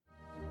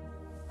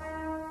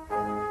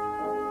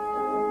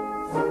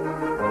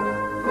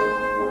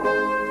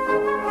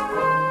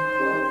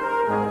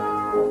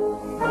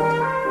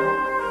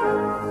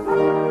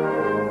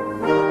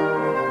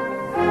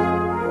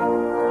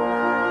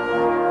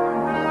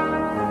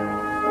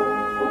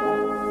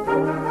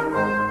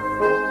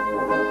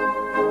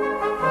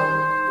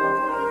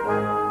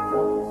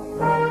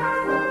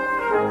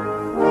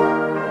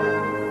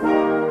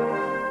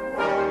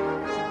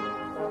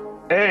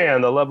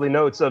lovely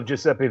notes of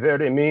Giuseppe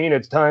Verdi mean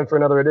it's time for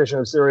another edition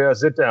of Serie A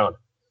Sit Down,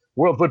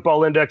 World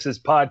Football Index's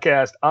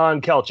podcast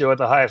on Calcio at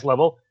the highest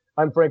level.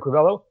 I'm Frank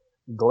Crivello.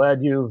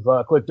 Glad you've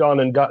clicked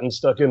on and gotten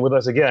stuck in with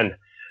us again.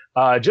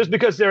 Just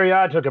because Serie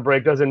A took a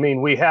break doesn't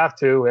mean we have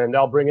to, and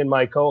I'll bring in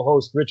my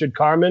co-host, Richard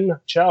Carmen.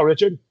 Ciao,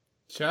 Richard.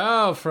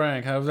 Ciao,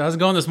 Frank. How's it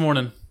going this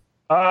morning?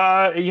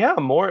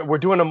 We're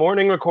doing a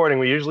morning recording.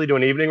 We usually do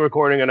an evening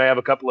recording, and I have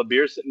a couple of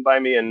beers sitting by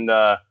me, and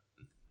no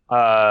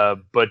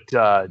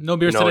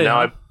beers today.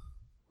 Now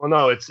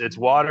no, it's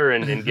water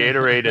and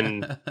Gatorade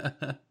and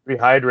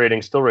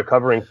rehydrating. Still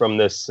recovering from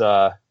this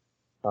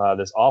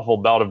this awful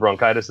bout of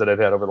bronchitis that I've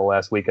had over the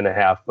last week and a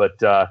half.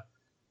 But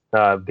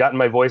I've gotten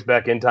my voice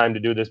back in time to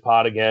do this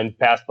pod again.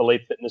 Passed the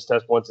late fitness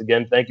test once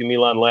again. Thank you,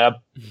 Milan Lab.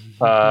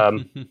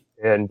 Ready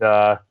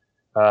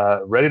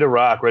to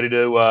rock. Ready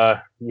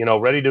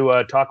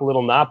to talk a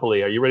little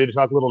Napoli. Are you ready to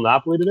talk a little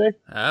Napoli today?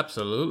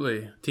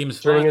 Absolutely. Team's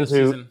flying this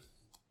season.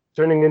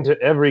 Turning into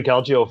every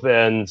Calcio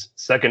fan's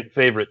second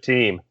favorite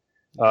team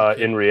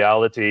in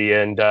reality.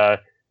 And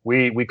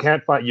we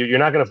can't find you're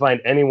not going to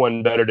find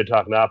anyone better to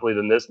talk Napoli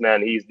than this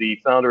man. He's the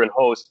founder and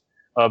host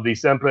of the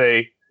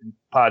Sempre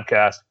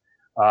podcast.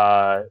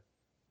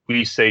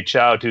 We say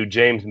ciao to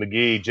James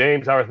McGee.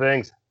 James, how are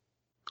things?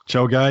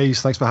 Ciao,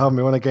 guys. Thanks for having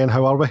me on again.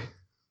 How are we?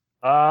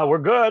 We're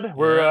good.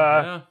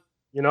 We're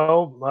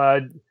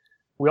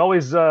we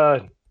always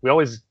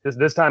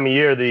this time of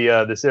year,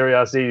 the Serie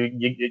A,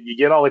 you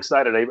get all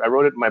excited. I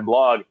wrote it in my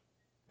blog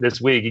this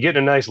week. You get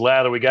in a nice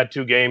lather. We got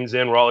 2 games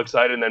in. We're all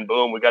excited, and then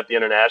boom, we got the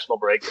international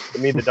break. To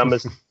me, the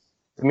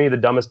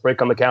dumbest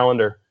break on the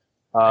calendar.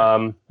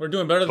 We're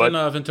doing better than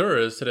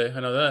Ventura is today. I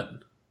know that.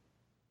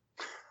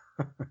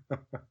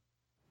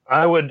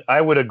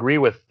 I would agree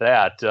with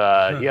that.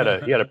 He had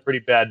a pretty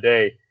bad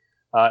day,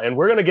 and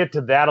we're going to get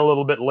to that a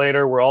little bit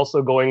later. We're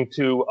also going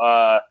to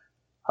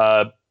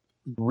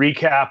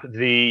recap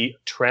the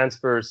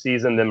transfer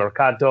season, the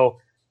Mercato,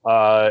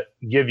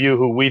 give you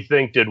who we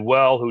think did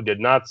well, who did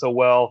not so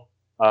well.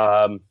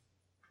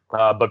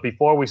 But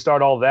before we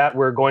start all that,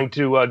 we're going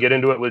to get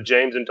into it with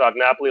James and talk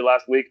Napoli.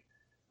 Last week,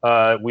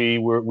 we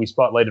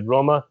spotlighted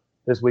Roma.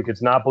 This week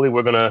it's Napoli.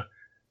 We're going to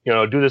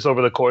do this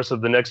over the course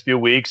of the next few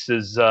weeks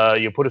is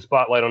you put a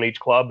spotlight on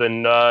each club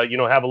and,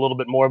 have a little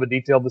bit more of a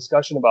detailed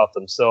discussion about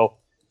them. So,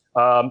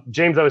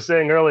 James, I was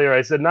saying earlier,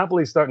 I said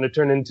Napoli's starting to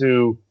turn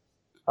into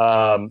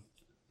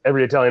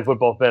every Italian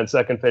football fan's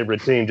second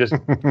favorite team just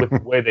with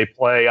the way they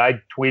play. I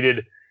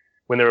tweeted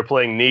when they were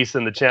playing Nice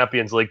in the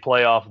Champions League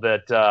playoff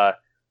that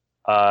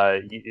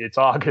it's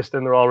August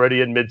and they're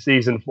already in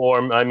mid-season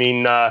form. I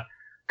mean,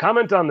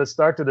 comment on the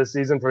start to the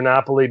season for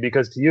Napoli,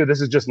 because to you,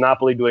 this is just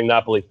Napoli doing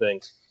Napoli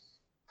things.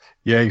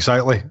 Yeah,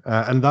 exactly.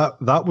 And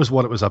that was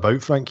what it was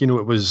about, Frank. It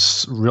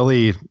was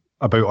really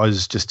about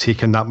us just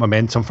taking that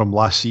momentum from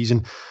last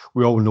season.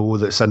 We all know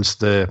that since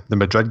the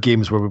Madrid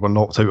games where we were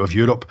knocked out of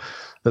Europe,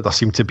 that there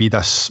seemed to be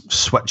this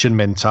switching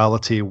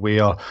mentality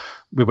where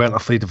we weren't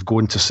afraid of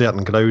going to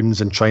certain grounds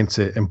and trying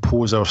to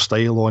impose our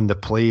style on the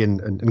play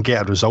and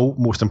get a result.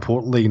 Most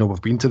importantly,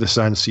 we've been to the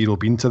San Siro,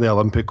 been to the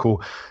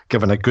Olimpico,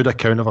 given a good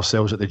account of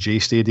ourselves at the J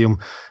Stadium.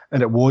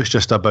 And it was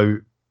just about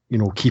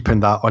keeping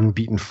that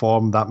unbeaten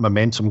form, that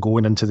momentum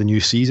going into the new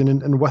season.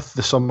 And with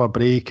the summer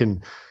break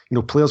and,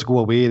 players go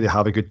away, they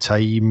have a good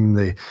time,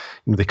 they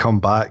come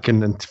back.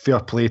 And fair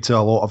play to a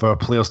lot of our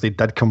players, they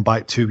did come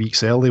back 2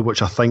 weeks early,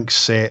 which I think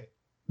set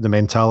the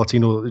mentality.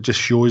 It just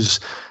shows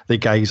the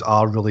guys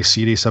are really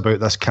serious about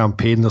this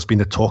campaign. There's been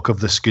the talk of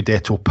the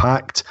Scudetto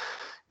Pact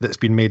that's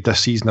been made this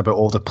season about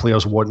all the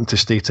players wanting to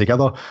stay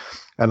together.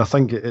 And I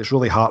think it's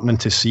really heartening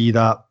to see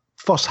that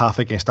first half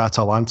against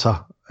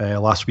Atalanta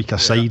last week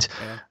aside,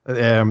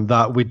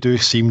 that we do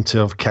seem to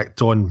have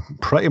kicked on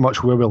pretty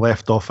much where we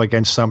left off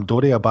against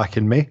Sampdoria back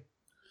in May.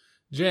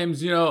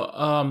 James,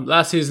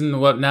 last season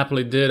what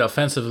Napoli did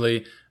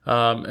offensively,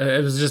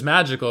 it was just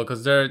magical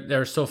because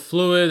they're so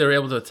fluid. They're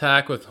able to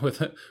attack with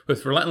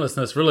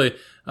relentlessness, really.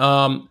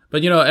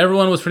 But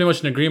everyone was pretty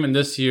much in agreement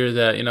this year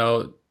that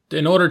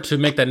in order to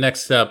make that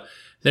next step,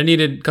 there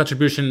needed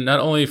contribution not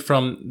only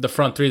from the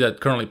front 3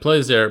 that currently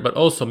plays there, but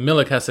also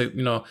Milik has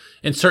to,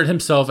 insert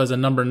himself as a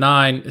number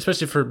 9,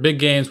 especially for big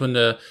games when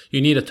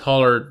you need a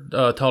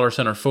taller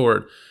center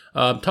forward.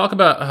 Talk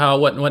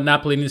about what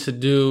Napoli needs to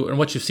do and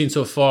what you've seen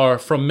so far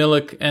from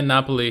Milik and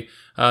Napoli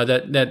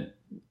that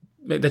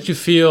you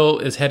feel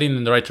is heading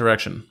in the right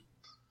direction.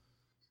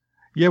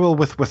 Yeah, well,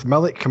 with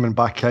Milik coming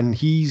back in,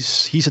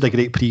 he's had a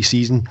great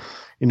pre-season.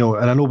 And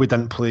I know we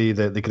didn't play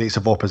the greats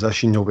of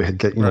opposition. We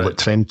had right. like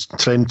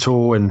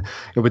Trento, and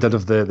we did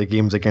have the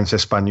games against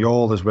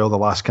Espanyol as well, the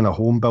last kind of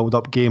home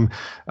build-up game.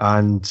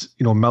 And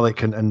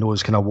Milik in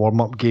those kind of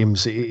warm-up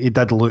games, he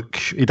did look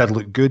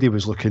good. He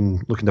was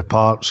looking the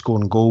part,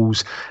 scoring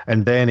goals.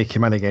 And then he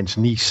came in against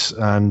Nice,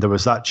 and there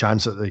was that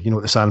chance at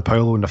the San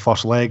Paolo in the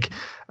first leg,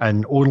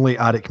 and only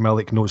Arik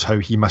Milik knows how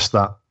he missed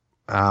that.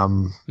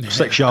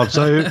 6 yards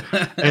out.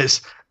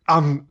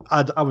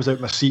 I was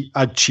out my seat.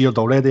 I'd cheered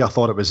already. I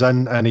thought it was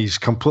in, and he's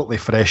completely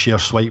fresh here,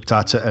 swiped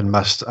at it and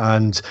missed.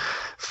 And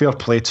fair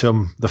play to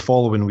him. The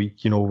following week,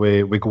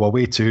 we go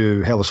away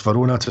to Hellas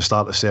Verona to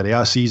start the Serie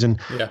A season,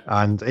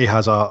 and he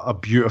has a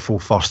beautiful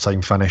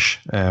first-time finish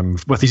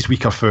with his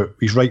weaker foot,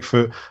 his right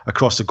foot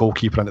across the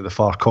goalkeeper into the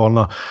far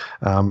corner,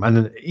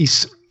 and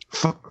he's.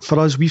 For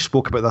us, we've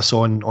spoke about this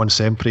on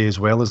Sempre as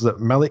well, is that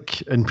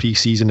Milik in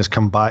pre-season has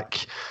come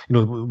back.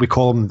 We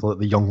call him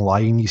the young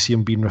lion. You see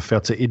him being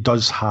referred to. He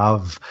does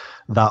have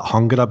that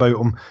hunger about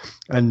him.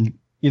 And,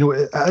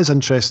 it is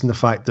interesting the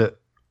fact that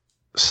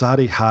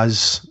Sarri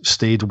has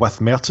stayed with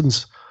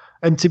Mertens.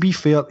 And to be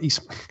fair,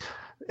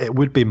 it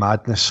would be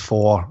madness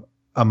for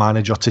a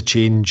manager to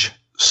change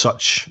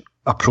such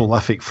a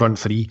prolific front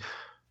three.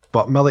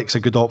 But Milik's a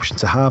good option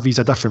to have. He's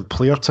a different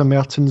player to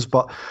Mertens,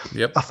 but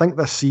I think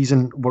this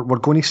season we're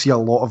going to see a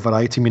lot of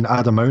variety. I mean,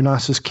 Adam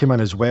Aunas has come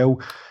in as well.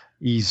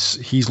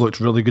 He's looked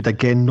really good.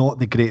 Again, not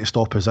the greatest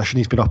opposition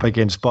he's been up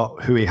against,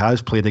 but who he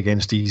has played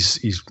against,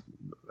 he's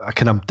a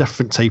kind of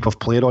different type of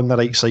player on the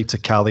right side to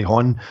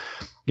Callejon.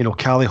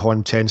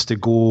 Callejon tends to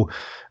go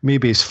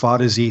maybe as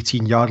far as the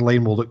 18-yard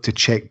line, will look to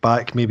check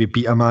back, maybe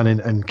beat a man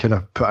and kind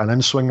of put an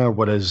in-swinger,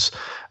 whereas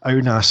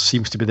Aunas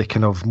seems to be the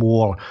kind of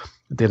more,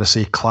 dare I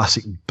say,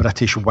 classic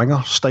British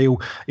winger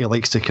style. He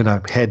likes to kind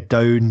of head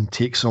down,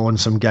 takes on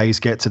some guys,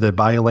 get to the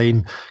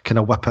byline, kind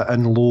of whip it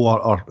in low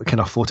or kind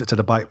of float it to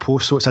the back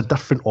post. So it's a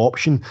different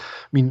option.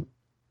 I mean,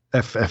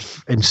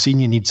 if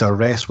Insigne needs a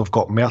rest, we've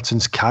got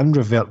Mertens can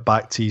revert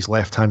back to his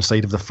left-hand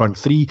side of the front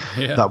three.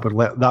 Yeah. That would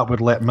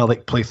let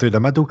Milik play through the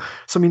middle.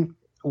 So, I mean,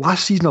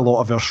 last season a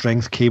lot of our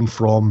strength came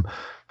from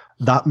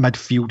that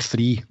midfield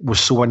three was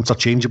so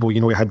interchangeable.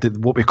 We had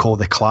what we call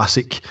the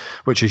classic,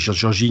 which is your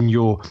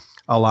Jorginho,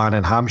 Alan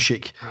and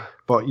Hamšík,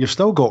 but you've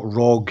still got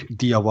Rog,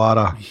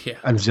 Diawara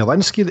and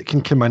Zielinski that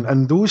can come in,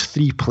 and those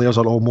three players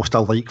are almost a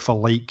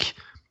like-for-like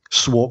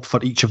swap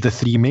for each of the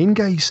three main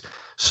guys.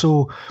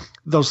 So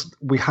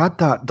we had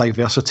that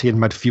diversity in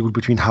midfield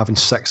between having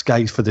six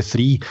guys for the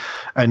three,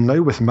 and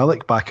now with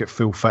Milik back at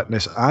full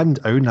fitness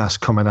and Aunas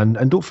coming in,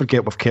 and don't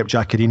forget we've kept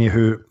Giaccherini,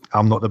 who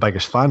I'm not the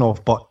biggest fan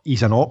of, but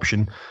he's an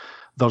option.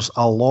 There's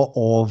a lot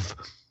of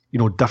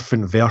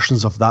different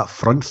versions of that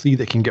front three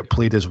that can get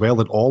played as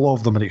well, and all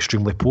of them are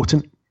extremely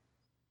potent.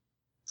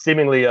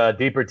 Seemingly a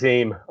deeper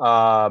team,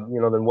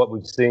 than what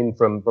we've seen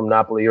from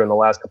Napoli here in the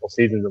last couple of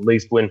seasons. At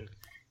least when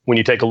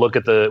you take a look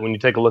at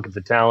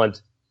the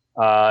talent,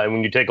 and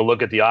when you take a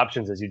look at the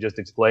options, as you just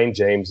explained,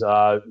 James.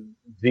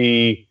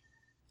 The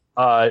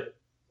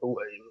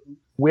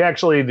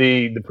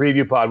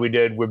preview pod we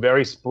did, we're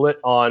very split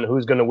on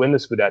who's going to win the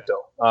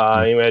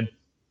Scudetto. You had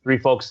three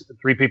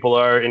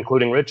people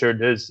including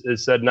Richard, has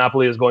said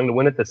Napoli is going to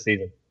win it this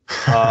season.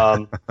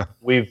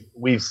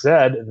 We've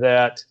said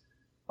that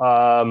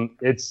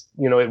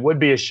it would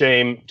be a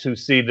shame to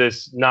see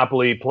this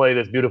Napoli play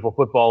this beautiful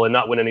football and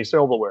not win any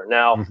silverware.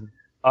 Now,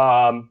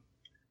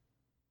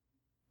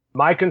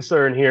 my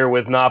concern here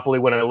with Napoli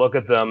when I look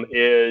at them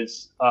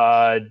is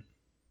the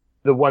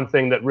one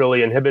thing that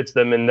really inhibits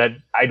them, and that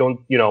I don't,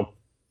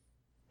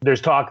 there's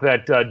talk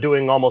that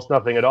doing almost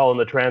nothing at all in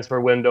the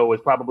transfer window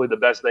was probably the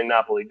best thing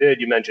Napoli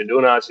did. You mentioned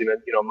Aunas,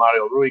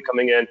 Mario Rui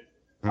coming in.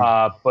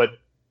 But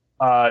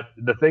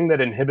the thing that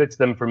inhibits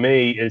them for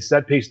me is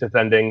set-piece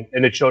defending,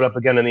 and it showed up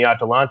again in the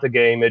Atalanta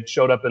game. It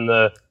showed up in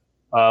the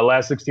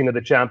last 16 of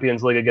the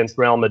Champions League against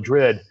Real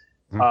Madrid.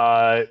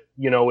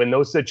 In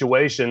those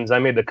situations, I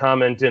made the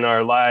comment in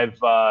our live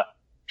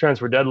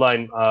transfer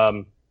deadline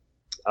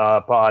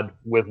pod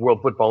with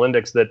World Football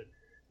Index that,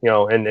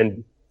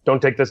 and don't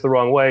take this the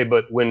wrong way,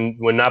 but when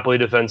Napoli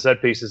defends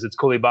set pieces, it's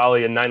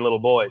Koulibaly and 9 little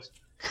boys.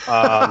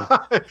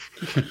 Not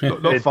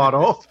far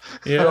off.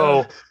 Yeah.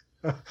 So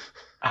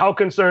how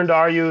concerned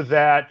are you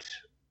that,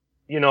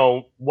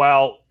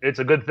 while it's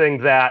a good thing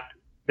that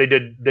they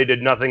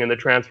did nothing in the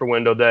transfer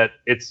window, that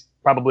it's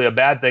probably a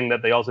bad thing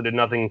that they also did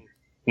nothing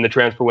in the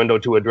transfer window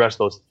to address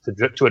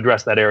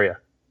that area?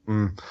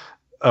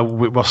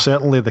 We're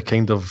certainly the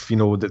kind of,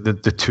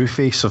 the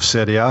two-face of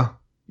Serie A.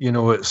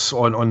 It's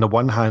on the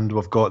one hand,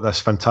 we've got this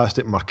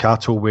fantastic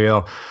Mercato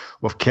where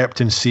we've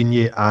kept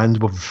Insigne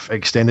and we've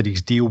extended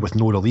his deal with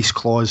no release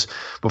clause.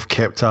 We've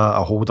kept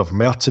a hold of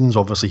Mertens.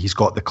 Obviously, he's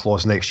got the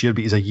clause next year,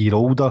 but he's a year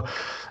older.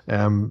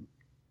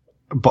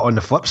 But on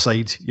the flip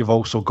side, you've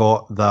also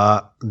got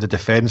that the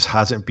defence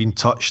hasn't been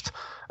touched.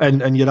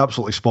 And you're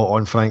absolutely spot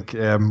on, Frank.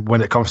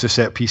 When it comes to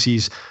set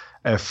pieces,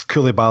 if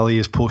Koulibaly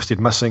is posted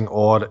missing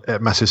or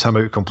it misses him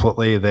out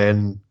completely,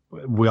 then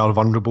we are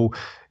vulnerable.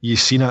 You've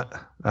seen it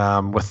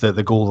with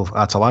the goal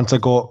Atalanta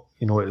got.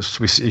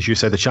 As you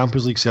said, the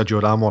Champions League,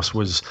 Sergio Ramos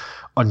was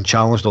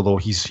unchallenged, although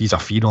he's a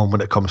phenom when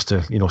it comes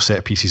to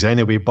set pieces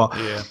anyway. But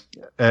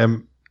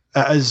it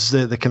is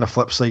the kind of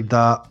flip side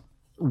that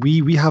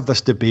we have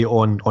this debate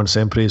on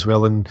Sempre as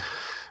well, and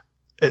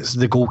it's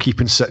the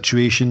goalkeeping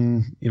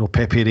situation.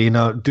 Pepe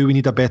Reina. Do we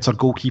need a better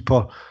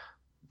goalkeeper?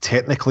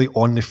 Technically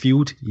on the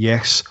field,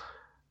 yes,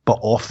 but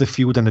off the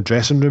field in the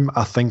dressing room,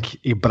 I think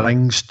he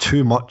brings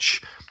too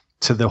much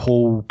to the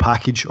whole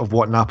package of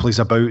what Napoli's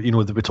about. You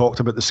know, that we talked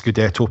about the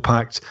Scudetto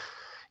Pact.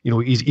 You know,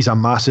 he's a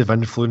massive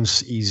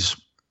influence. He's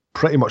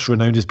pretty much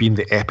renowned as being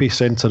the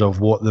epicenter of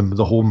what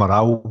the whole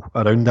morale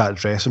around that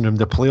dressing room.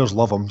 The players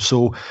love him.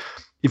 So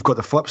you've got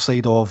the flip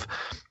side of,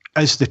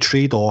 is the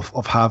trade-off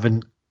of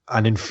having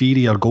an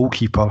inferior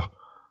goalkeeper,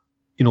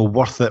 you know,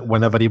 worth it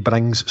whenever he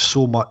brings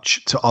so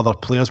much to other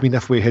players? I mean,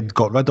 if we had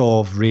got rid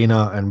of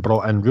Reina and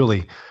brought in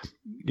Rulli,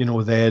 you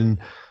know, then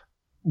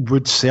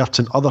would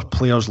certain other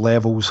players'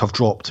 levels have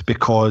dropped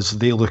because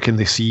they look and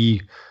they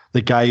see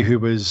the guy who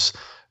was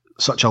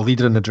such a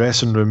leader in the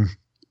dressing room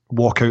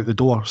walk out the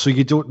door? So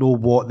you don't know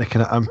what the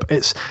kind of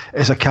it's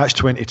a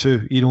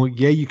catch-22. You know,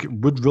 yeah,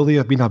 would Rulli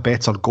have been a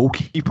better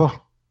goalkeeper?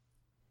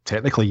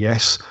 Technically,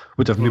 yes.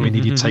 Would have maybe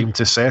needed time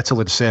to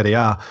settle in Serie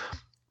A,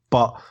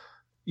 but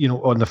you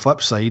know, on the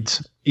flip side,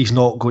 he's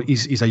not going.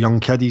 He's a young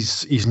kid.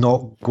 He's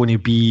not going to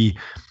be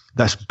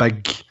this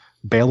big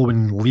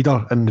bellowing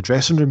leader in the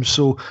dressing room.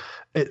 So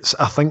it's,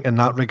 I think, in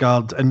that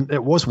regard, and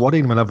it was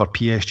worrying whenever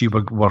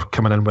PSG were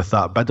coming in with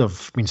that bid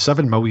of, I mean,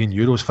 €7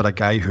 million for a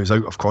guy who's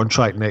out of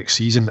contract next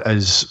season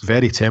is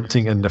very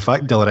tempting. And the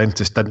fact De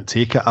Laurentiis didn't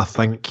take it, I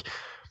think,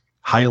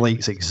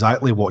 highlights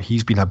exactly what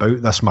he's been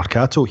about this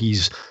Mercato.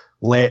 He's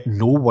let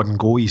no one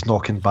go. He's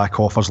knocking back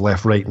offers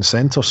left, right and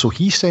centre. So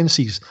he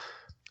senses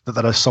that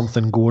there is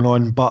something going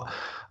on. But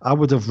I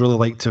would have really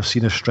liked to have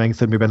seen a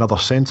strength in maybe another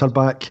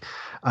centre-back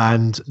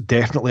and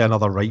definitely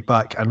another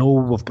right-back. I know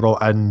we've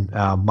brought in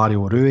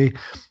Mario Rui,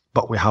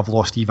 but we have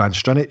lost Ivan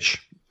Strinic.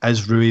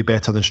 Is Rui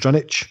better than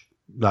Strinic?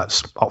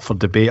 That's up for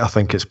debate. I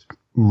think it's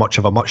much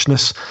of a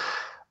muchness.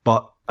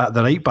 But at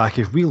the right-back,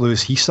 if we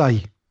lose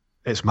Hisai,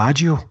 it's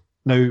Maggio.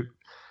 Now,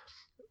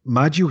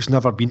 Maggio's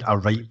never been a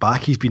right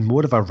back. He's been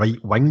more of a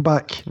right wing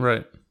back.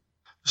 Right.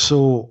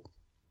 So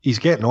he's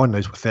getting on now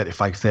with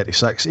 35,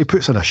 36. He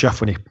puts in a shift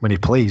when he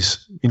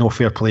plays. You know,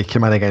 fair play,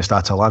 came in against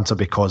Atalanta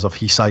because of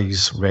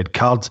Hisai's red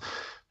card.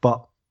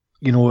 But,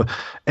 you know,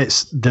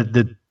 it's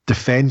the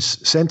defence,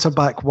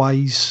 centre-back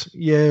wise,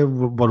 yeah,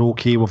 we're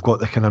okay. We've got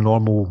the kind of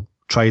normal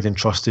tried and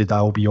trusted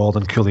Albiol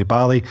and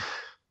Koulibaly.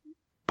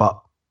 But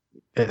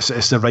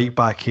it's the right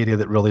back area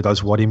that really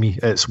does worry me.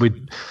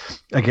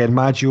 Again,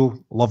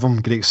 Maggio, love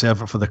him, great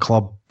servant for the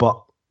club,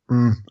 but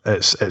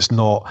it's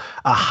not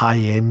a high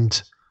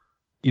end,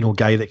 you know,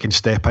 guy that can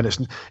step in.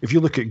 If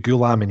you look at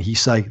Gulam and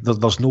Hisai,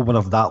 there's no one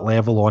of that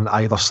level on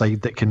either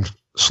side that can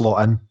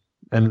slot in.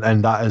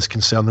 And that is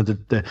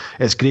concerning.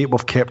 It's great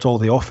we've kept all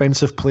the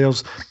offensive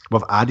players.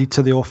 We've added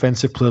to the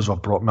offensive players.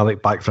 We've brought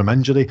Milik back from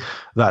injury.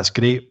 That's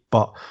great.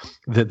 But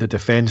the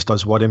defence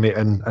does worry me.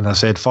 And I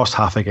said, first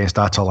half against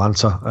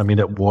Atalanta, I mean,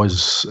 it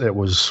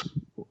was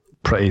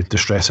pretty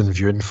distressing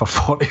viewing for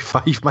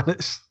 45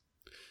 minutes.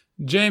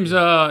 James,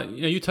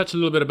 you touched a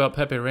little bit about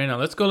Pepe Reina.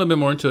 Let's go a little bit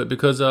more into it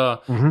because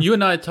you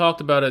and I talked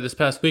about it this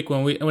past week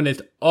when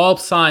it's all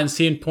signs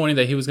seemed pointing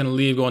that he was going to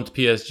leave, going to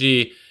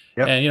PSG.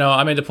 Yep. And,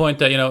 I made the point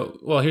that,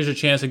 well, here's your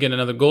chance to get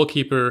another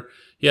goalkeeper.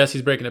 Yes,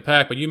 he's breaking the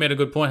pack, but you made a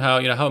good point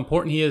how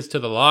important he is to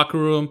the locker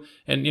room.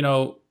 And,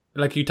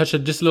 like you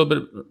touched just a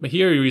little bit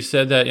here, you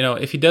said that,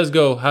 if he does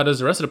go, how does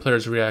the rest of the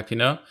players react,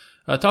 Talk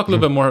a little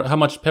bit more how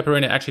much Pepe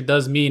Reina actually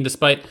does mean,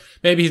 despite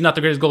maybe he's not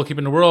the greatest goalkeeper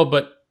in the world,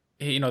 but,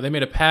 they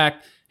made a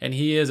pact and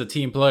he is a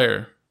team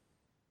player.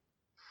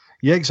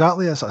 Yeah,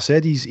 exactly. As I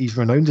said, he's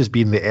renowned as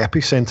being the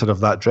epicenter of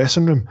that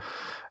dressing room.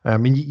 I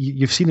mean,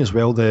 you've seen as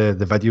well the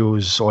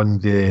videos on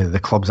the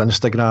club's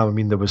Instagram. I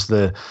mean, there was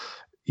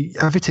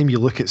every time you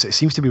look at it, it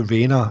seems to be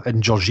Reina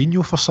and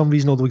Jorginho for some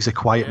reason, although he's a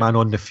quiet man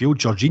on the field.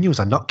 Jorginho's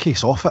a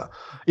nutcase off it.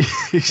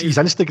 His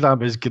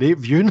Instagram is great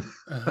viewing.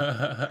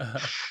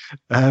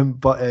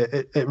 But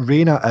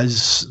Reina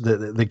is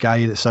the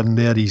guy that's in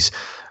there.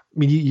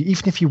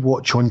 Even if you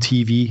watch on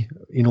TV,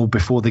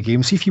 before the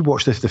game, see if you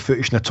watch the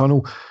footage in the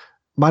tunnel,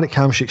 Marek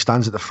Hamšík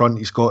stands at the front.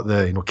 He's got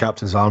the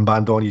captain's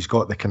armband on. He's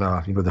got the kind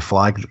of the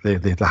flag,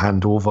 the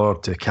hand over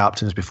to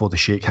captains before they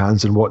shake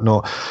hands and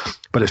whatnot.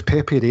 But it's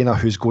Pepe Reina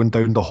who's going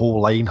down the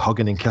whole line,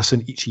 hugging and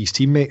kissing each of his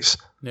teammates.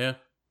 Yeah,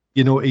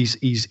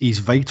 he's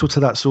vital to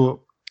that.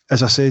 So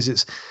as I says,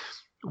 it's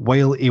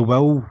while he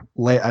will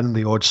let in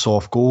the odd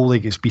soft goal, he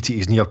gets beat at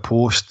his near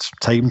post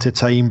time to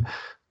time.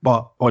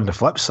 But on the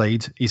flip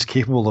side, he's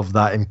capable of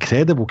that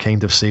incredible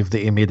kind of save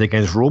that he made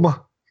against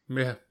Roma.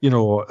 Yeah,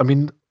 I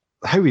mean,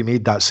 how he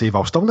made that save,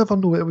 I'll still never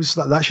know. It was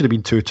that should have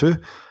been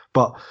 2-2,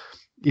 but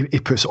he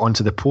puts it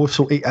onto the post,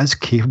 so he is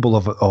capable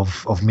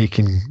of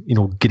making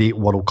great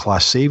world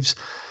class saves.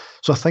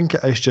 So I think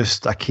it is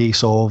just a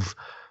case of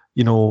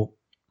we'll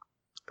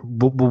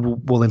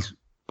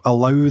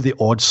allow the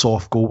odd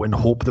soft goal and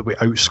hope that we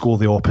outscore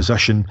the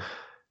opposition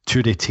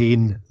to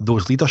retain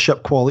those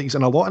leadership qualities.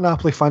 And a lot of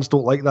Napoli fans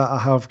don't like that. I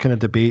have kind of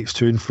debates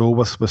to and fro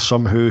with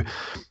some who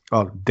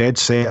are dead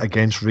set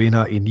against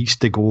Reina. He needs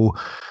to go.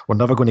 We're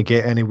never going to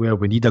get anywhere.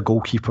 We need a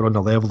goalkeeper on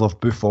the level of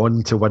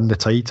Buffon to win the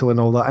title and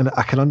all that. And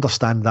I can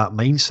understand that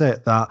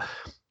mindset that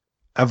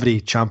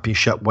every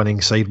championship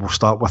winning side will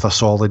start with a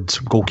solid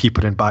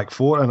goalkeeper in back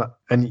four. And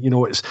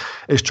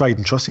it's tried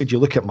and trusted. You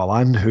look at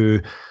Milan, who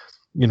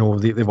You know,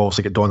 they've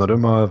also got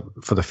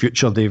Donnarumma for the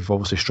future. They've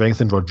obviously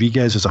strengthened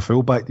Rodriguez as a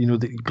fullback. You know,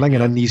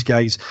 bringing in these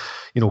guys,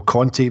 you know,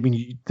 Conte. I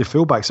mean, the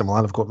fullbacks in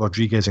Milan have got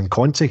Rodriguez and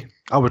Conte.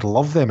 I would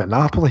love them at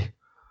Napoli.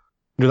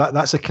 You know,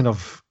 that's a kind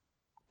of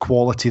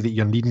quality that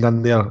you're needing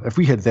in there. If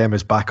we had them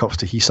as backups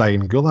to Hisai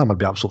and Gulam, I'd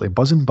be absolutely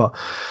buzzing. But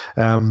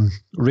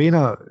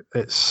Reina,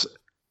 it's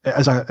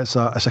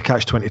a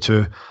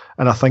catch-22,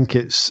 and I think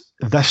it's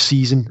this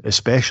season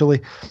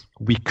especially,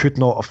 we could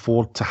not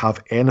afford to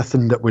have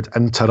anything that would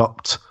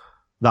interrupt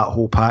that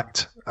whole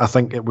pact. I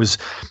think it was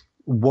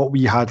what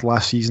we had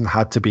last season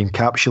had to be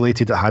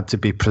encapsulated. It had to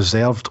be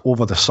preserved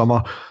over the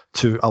summer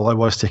to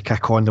allow us to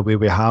kick on the way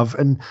we have.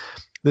 And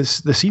the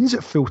scenes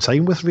at full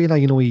time with Reina,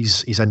 you know,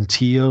 he's in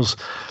tears,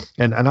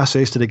 and I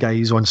says to the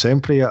guys on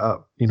Sempre,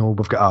 you know,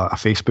 we've got a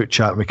Facebook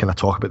chat and we kind of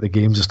talk about the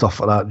games and stuff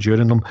like that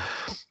during them.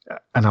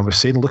 And I was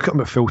saying, look at him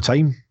at full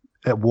time.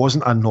 It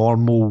wasn't a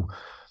normal,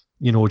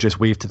 you know, just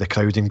wave to the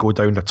crowd and go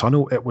down the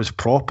tunnel. It was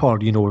proper,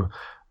 you know,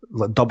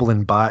 like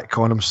doubling back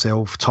on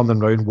himself,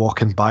 turning around,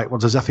 walking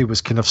backwards, as if he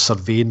was kind of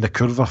surveying the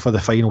curva for the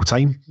final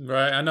time.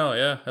 Right, I know,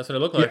 yeah. That's what it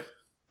looked like.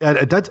 And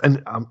it did.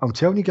 And I'm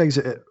telling you guys,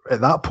 at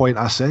that point,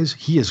 I says,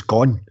 he is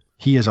gone.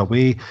 He is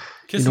away.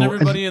 Kissing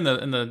everybody in the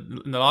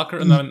locker,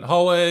 in the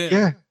hallway.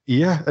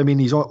 Yeah. I mean,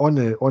 he's on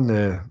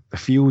the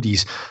field.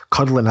 He's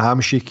cuddling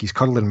Hamsik. He's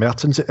cuddling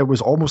Mertens. It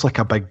was almost like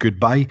a big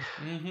goodbye.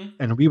 Mm-hmm.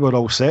 And we were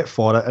all set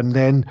for it. And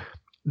then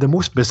the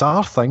most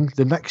bizarre thing,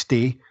 the next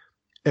day,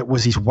 it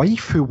was his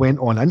wife who went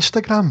on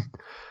Instagram.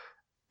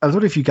 I don't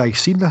know if you guys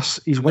seen this.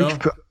 His wife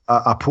put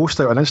a post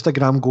out on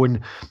Instagram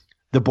going,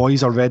 "The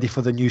boys are ready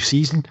for the new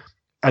season."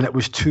 And it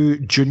was 2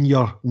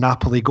 junior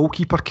Napoli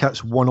goalkeeper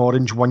kits, 1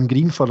 orange, 1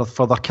 green for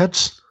their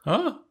kids.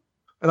 Huh?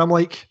 And I'm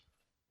like,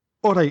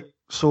 all right,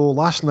 so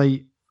last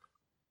night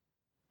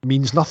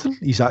means nothing.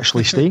 He's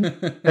actually staying.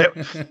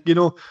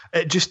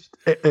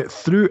 It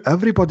threw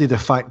everybody the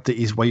fact that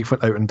his wife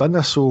went out and done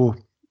this. So,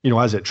 you know,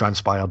 as it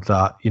transpired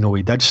that, you know,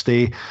 he did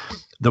stay.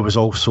 There was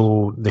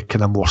also the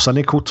kind of more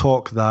cynical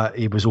talk that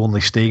he was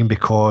only staying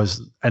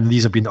because, and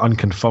these have been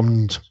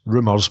unconfirmed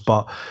rumours,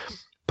 but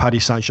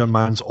Paris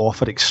Saint-Germain's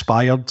offer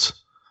expired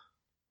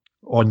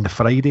on the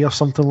Friday or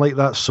something like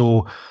that.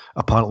 So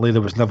apparently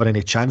there was never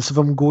any chance of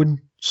him going.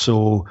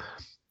 So,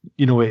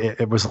 you know,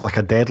 it was like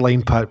a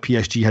deadline.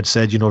 PSG had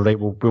said, you know, right,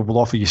 we'll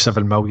offer you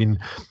 7 million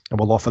and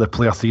we'll offer the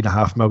player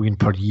 3.5 million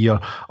per year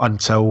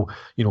until,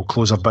 you know,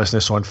 close of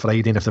business on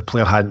Friday. And if the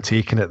player hadn't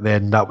taken it,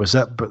 then that was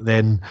it. But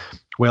then,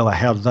 well, I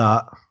heard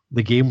that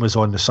the game was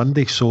on the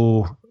Sunday.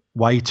 So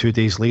why 2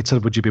 days later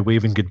would you be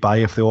waving goodbye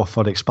if the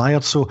offer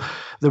expired? So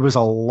there was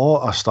a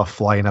lot of stuff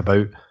flying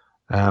about,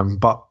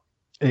 but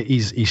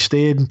he's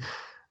staying.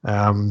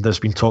 There's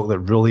been talk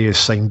that Rulli is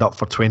signed up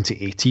for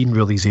 2018.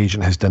 Rulli's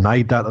agent has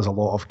denied that. There's a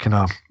lot of kind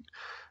of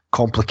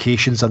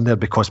complications in there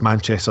because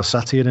Manchester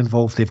City are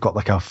involved. They've got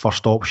like a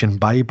first option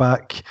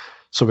buyback,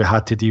 so we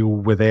had to deal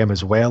with them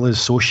as well as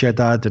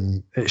Sociedad,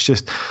 and it's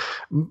just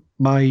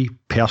my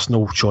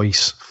personal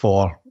choice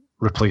for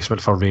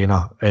replacement for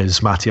Reina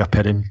is Mattia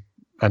Perin.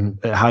 And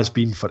it has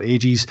been for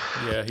ages.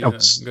 Yeah,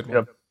 he's a good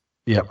one.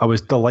 Yeah, I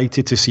was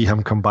delighted to see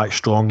him come back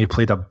strong. He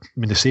played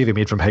the save he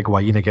made from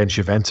Higuain against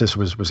Juventus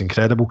was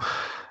incredible.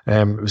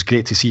 It was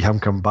great to see him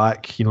come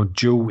back. You know,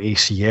 dual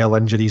ACL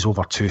injuries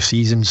over 2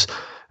 seasons,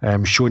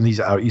 showing he's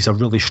a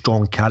really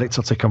strong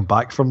character to come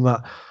back from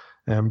that.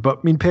 But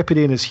I mean, Pepe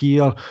Reina is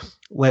here.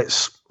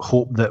 Let's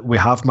hope that we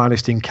have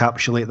managed to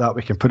encapsulate that.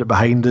 We can put it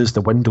behind us.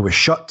 The window is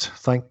shut.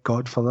 Thank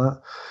God for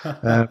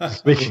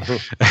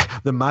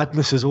that. The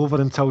madness is over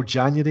until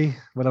January,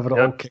 whenever it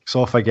all kicks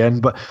off again.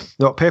 But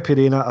no, Pepe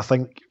Reina, I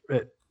think,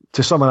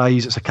 to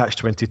summarise, it's a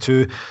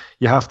catch-22.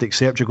 You have to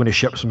accept you're going to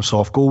ship some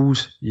soft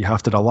goals. You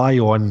have to rely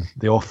on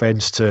the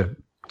offence to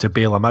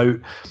bail him out.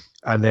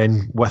 And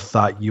then with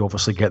that, you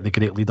obviously get the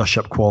great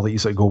leadership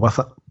qualities that go with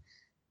it.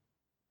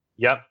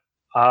 Yep.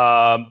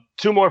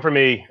 2 more for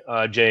me,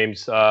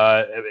 James.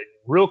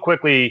 Real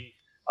quickly,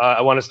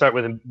 I want to start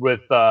with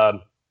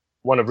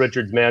one of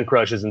Richard's man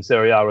crushes in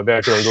Serie A,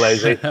 Roberto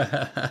Inglese.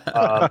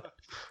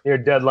 Your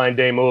deadline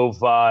day move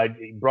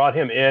brought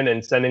him in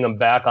and sending him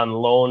back on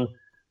loan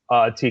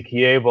to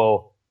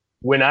Chievo.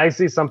 When I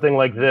see something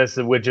like this,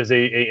 which is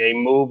a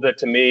move that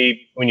to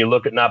me, when you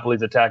look at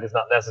Napoli's attack, is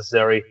not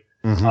necessary.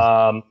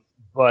 Mm-hmm.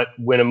 But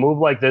when a move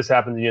like this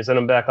happens and you send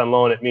them back on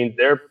loan, it means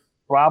they're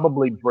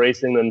probably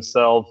bracing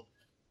themselves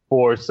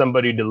for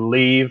somebody to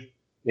leave,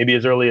 maybe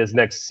as early as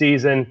next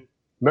season.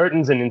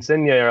 Mertens and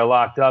Insigne are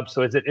locked up.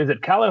 So is it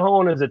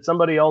Callejon? Is it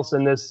somebody else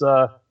in this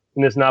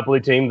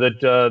Napoli team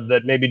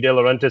that maybe De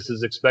Laurentiis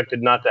is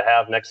expected not to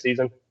have next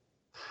season?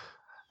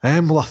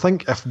 Well, I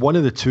think if one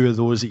of the 2 of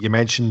those that you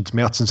mentioned,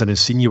 Mertens and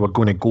Insigne, were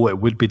going to go, it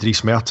would be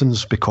Dries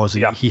Mertens because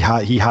he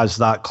has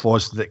that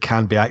clause that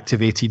can be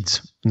activated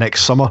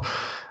next summer.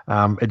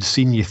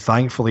 Insigne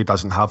thankfully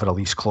doesn't have a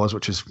release clause,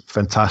 which is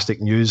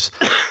fantastic news.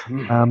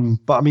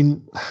 But I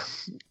mean,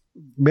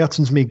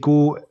 Mertens may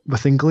go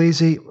with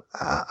Inglese.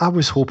 I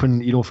was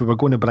hoping, if we were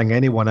going to bring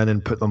anyone in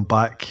and put them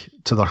back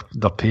to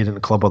their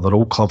parent club or their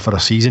old club for a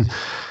season,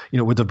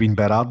 it would have been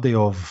Berardi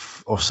of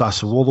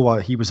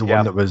Sassuolo. He was the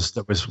one that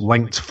was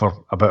linked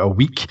for about a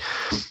week,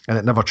 and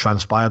it never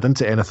transpired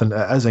into anything.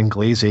 It is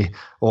Inglese,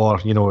 or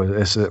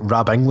it's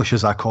Rab English,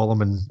 as I call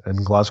him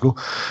in Glasgow.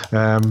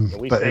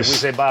 We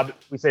say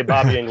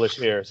Bobby English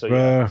here.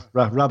 So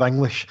Rab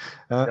English.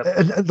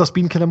 And there's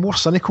been kind of more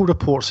cynical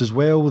reports as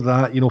well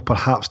that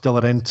perhaps De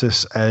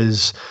Laurentiis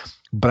is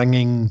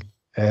bringing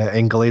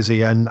Inglese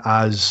in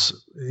as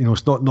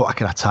it's not a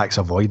kind of tax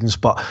avoidance,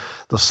 but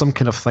there's some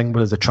kind of thing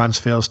with the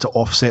transfers to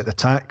offset the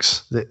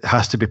tax that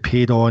has to be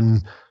paid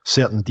on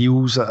certain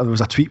deals. There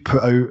was a tweet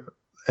put out,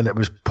 and it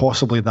was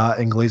possibly that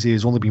Inglese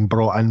has only been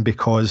brought in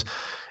because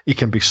he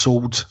can be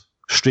sold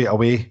straight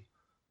away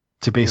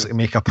to basically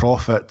make a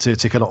profit to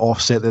kind of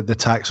offset the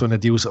tax on the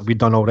deals that we've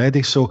done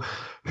already. So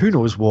who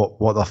knows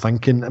what they're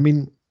thinking. I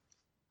mean,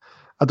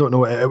 I don't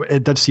know.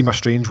 It did seem a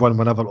strange one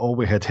whenever all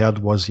we had heard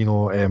was,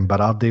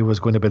 Berardi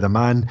was going to be the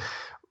man.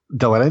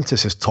 De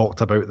Laurentiis has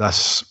talked about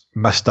this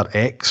Mr.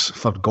 X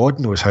for God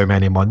knows how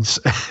many months,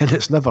 and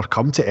it's never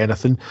come to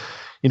anything.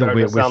 Starting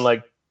to sound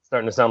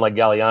like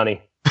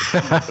Galliani.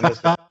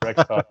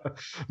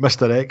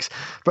 Mr. X.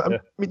 But I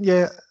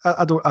mean,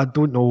 I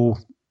don't know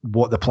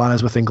what the plan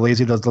is with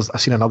Inglese. I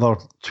seen another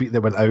tweet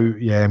that went out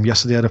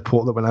yesterday, a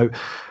report that went out,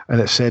 and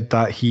it said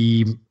that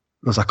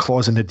there's a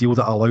clause in the deal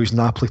that allows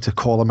Napoli to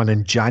call him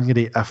in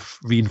January if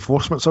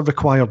reinforcements are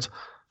required.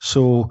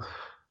 So,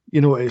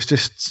 it's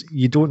just,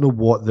 you don't know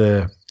what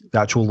the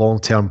actual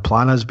long-term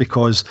plan is,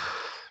 because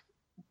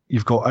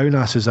you've got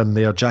Aunas is in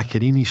there,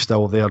 Giaccherini's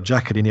still there.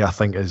 Giaccherini, I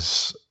think,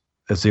 is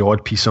the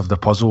odd piece of the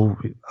puzzle.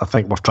 I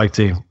think we've tried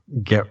to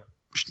get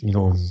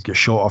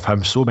shot of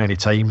him so many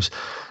times.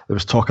 There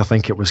was talk, I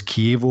think it was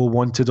Chievo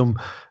wanted him.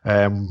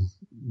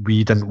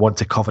 We didn't want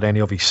to cover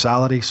any of his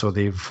salary, so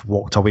they've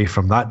walked away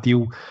from that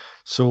deal.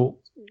 So,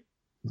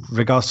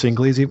 regards to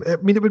Inglese,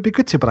 I mean, it would be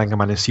good to bring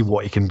him in and see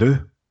what he can do.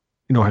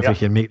 If he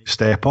can make the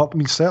step up. I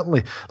mean,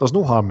 certainly, there's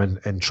no harm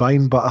in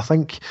trying, but I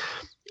think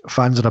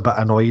fans are a bit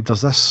annoyed.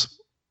 There's this,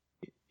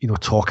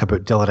 talk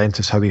about De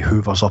Laurentiis, how he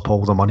hoovers up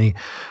all the money.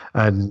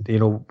 And,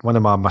 one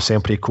of my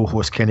Sempre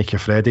co-hosts, Kenny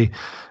Cafredi,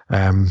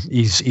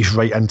 he's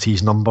right into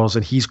his numbers,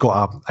 and he's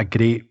got a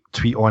great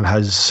tweet on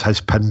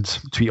his pinned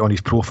tweet on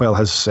his profile.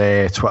 His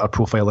Twitter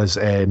profile is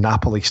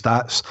Napoli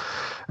Stats.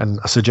 And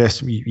I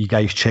suggest you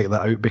guys check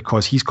that out,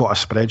 because he's got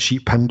a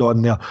spreadsheet pinned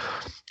on there,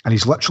 and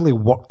he's literally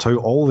worked out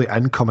all the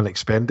income and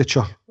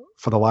expenditure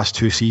for the last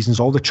 2 seasons,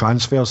 all the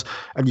transfers,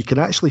 and you can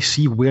actually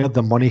see where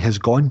the money has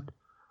gone.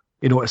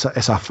 It's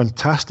a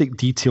fantastic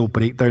detailed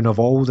breakdown of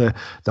all the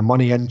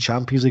money in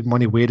Champions League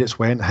money, where it's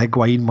went,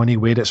 Higuain money,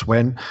 where it's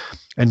went,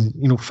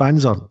 and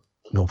fans are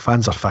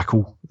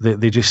fickle.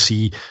 They just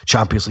see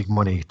Champions League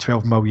money,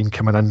 12 million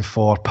coming in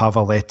for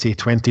Pavoletti,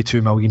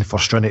 22 million for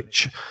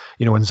Strinic,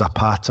 and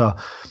Zapata.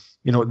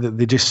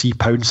 They just see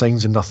pound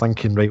signs and they're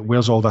thinking, right,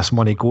 where's all this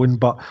money going?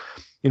 But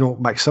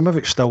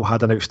Maksimovic still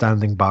had an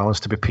outstanding balance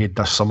to be paid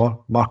this summer.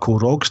 Marco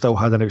Rog still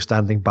had an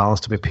outstanding balance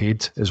to be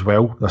paid as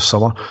well this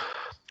summer.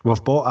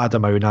 We've bought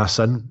Adam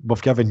Aunas in.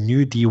 We've given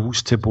new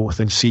deals to both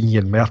Insigne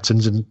and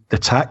Mertens, and the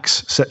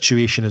tax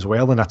situation as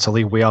well in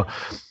Italy, where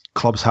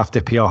clubs have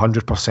to pay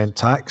 100%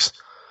 tax.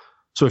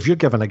 So if you're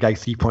giving a guy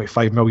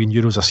 3.5 million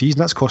euros a season,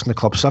 that's costing the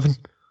club 7.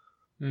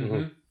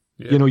 Mm-hmm.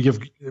 Yeah. You've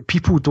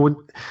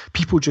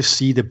people just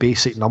see the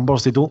basic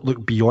numbers. They don't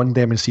look beyond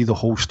them and see the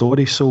whole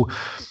story. So,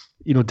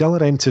 De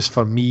Laurentiis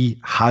for me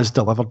has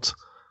delivered.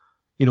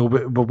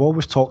 We've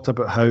always talked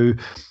about how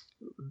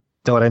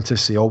De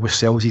Laurentiis, he always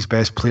sells his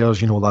best players.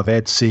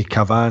 Lavezzi,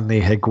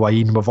 Cavani,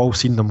 Higuain. We've all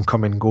seen them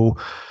come and go.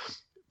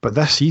 But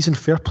this season,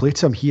 fair play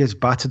to him, he has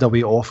batted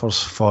away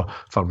offers for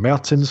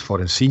Mertens, for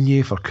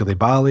Insigne, for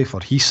Koulibaly, for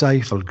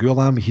Hisai, for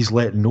Goulam. He's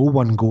let no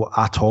one go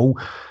at all.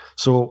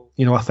 So,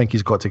 I think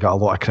he's got to get a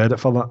lot of credit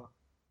for that.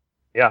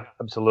 Yeah,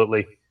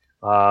 absolutely.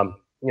 And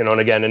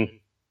again,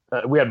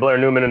 we had Blair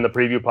Newman in the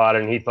preview pod,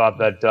 and he thought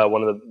that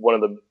one of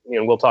the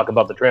we'll talk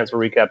about the transfer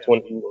recaps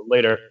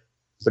later,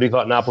 but he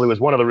thought Napoli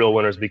was one of the real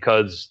winners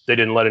because they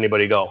didn't let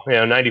anybody go.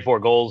 94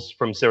 goals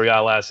from Serie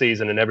A last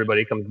season, and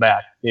everybody comes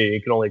back.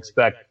 You can only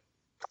expect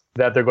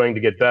that they're going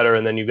to get better.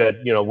 And then you got,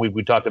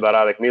 we talked about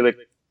Alec Milik,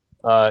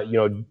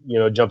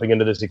 jumping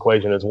into this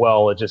equation as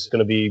well. It's just going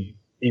to be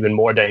even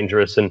more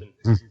dangerous. And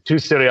 2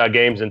 Serie A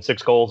games and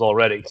 6 goals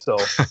already. So,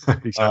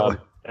 exactly.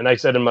 And I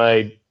said in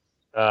my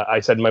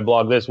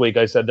blog this week,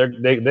 I said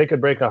they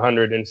could break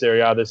 100 in Serie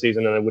A this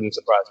season, and it wouldn't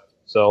surprise me.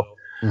 So,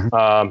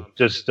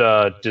 just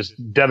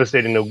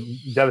devastating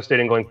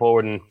going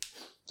forward, and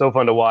so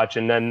fun to watch.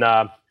 And then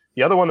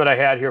the other one that I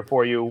had here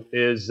for you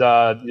is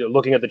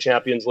looking at the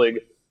Champions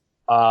League.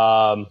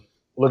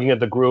 Looking at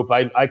the group,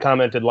 I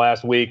commented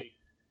last week,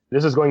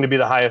 this is going to be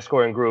the highest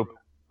scoring group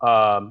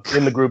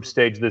in the group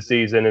stage this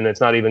season, and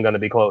it's not even going to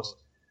be close.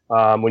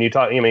 When you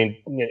talk,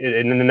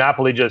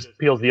 Napoli just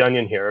peels the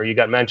onion here. You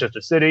got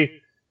Manchester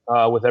City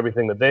with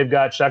everything that they've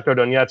got. Shakhtar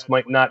Donetsk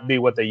might not be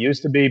what they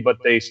used to be, but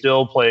they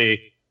still play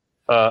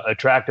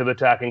attractive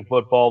attacking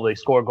football. They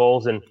score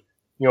goals, and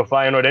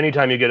Feyenoord.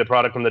 Anytime you get a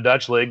product from the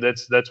Dutch league,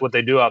 that's what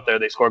they do out there.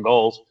 They score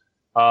goals.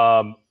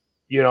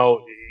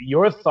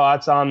 your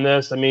thoughts on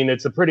this. I mean,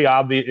 it's pretty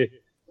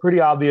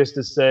obvious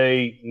to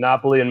say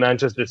Napoli and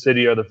Manchester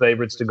City are the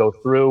favorites to go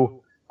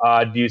through.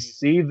 Do you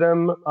see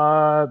them?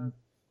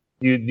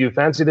 Do you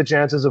fancy the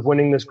chances of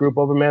winning this group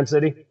over Man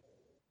City?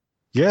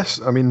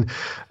 Yes, I mean,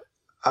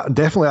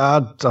 definitely.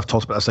 I've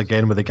talked about this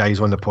again with the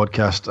guys on the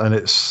podcast, and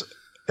it's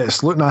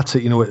looking at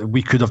it.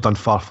 We could have done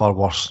far, far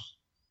worse.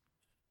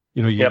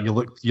 You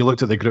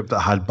looked at the group that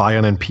had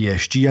Bayern and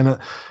PSG in it.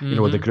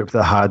 The group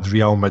that had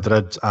Real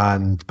Madrid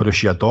and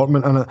Borussia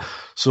Dortmund in it.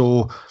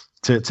 So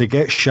to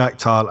get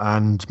Shakhtar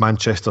and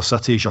Manchester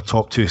City as your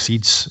top two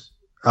seeds,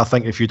 I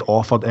think if you'd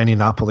offered any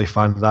Napoli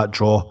fan that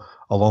draw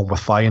along with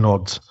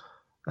Feyenoord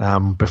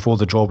before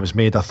the draw was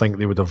made, I think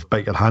they would have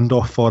bit your hand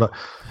off for it.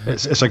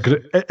 It's a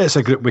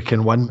group we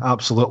can win,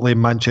 absolutely.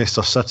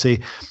 Manchester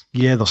City,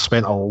 they've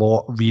spent a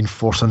lot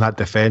reinforcing that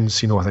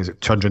defence. I think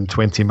it's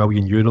 €220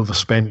 million they've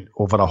spent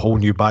over a whole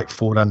new back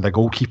four and a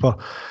goalkeeper.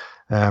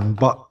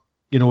 But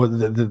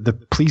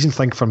the pleasing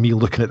thing for me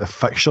looking at the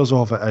fixtures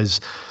of it is,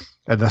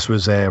 and this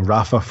was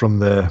Rafa from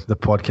the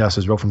podcast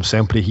as well, from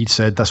Sempre, he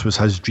said this was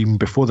his dream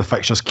before the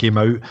fixtures came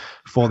out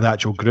for the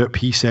actual group.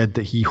 He said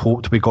that he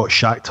hoped we got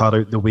Shakhtar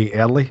out the way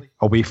early,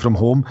 away from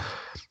home,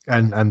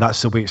 and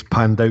that's the way it's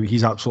panned out.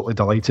 He's absolutely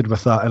delighted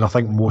with that, and I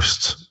think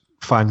most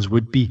fans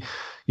would be,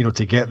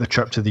 to get the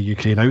trip to the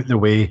Ukraine out the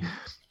way.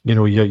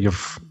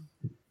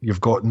 You've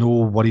got no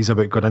worries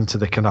about going into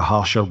the kind of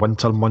harsher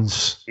winter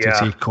months to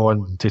take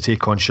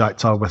on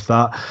Shakhtar with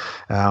that.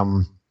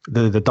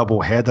 The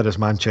double header is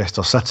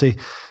Manchester City,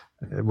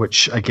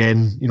 which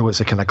again, it's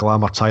a kind of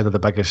glamour tie. They're the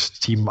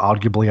biggest team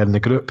arguably in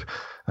the group.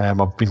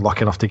 I've been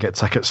lucky enough to get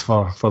tickets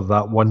for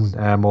that one,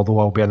 although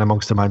I'll be in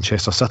amongst the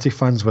Manchester City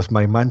fans with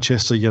my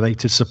Manchester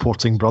United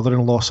supporting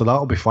brother-in-law, so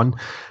that'll be fun.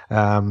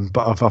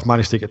 But I've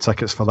managed to get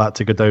tickets for that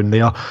to go down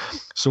there.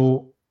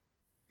 So,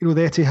 the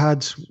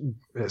Etihad,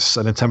 it's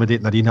an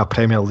intimidating arena,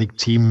 Premier League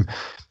team.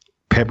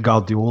 Pep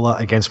Guardiola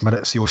against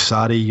Maurizio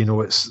Sarri,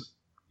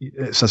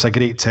 it's a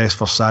great test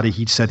for Sarri.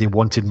 He said he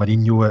wanted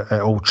Mourinho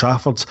at Old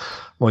Trafford.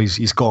 Well,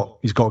 he's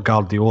got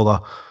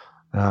Guardiola.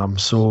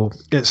 So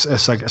it's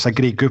a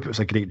great group. It's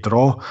a great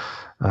draw.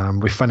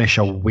 We finish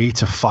away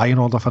to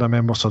Feyenoord, if I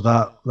remember, so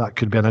that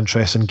could be an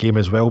interesting game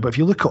as well. But if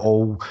you look at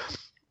all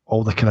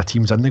the kind of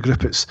teams in the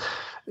group, it's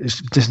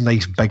just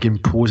nice, big,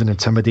 imposing,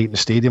 intimidating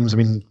stadiums. I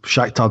mean,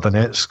 Shakhtar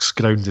Donetsk's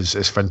ground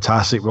is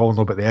fantastic. We all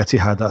know about the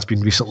Etihad. That's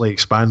been recently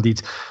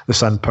expanded. The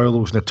San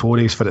Paulo's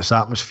notorious for its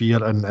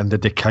atmosphere, and the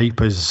De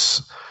Kuip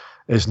is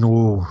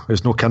no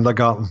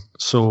kindergarten.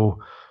 So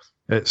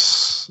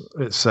it's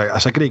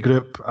a great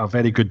group, a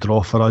very good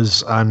draw for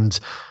us. And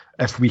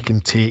if we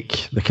can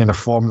take the kind of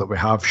form that we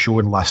have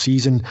shown last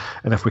season,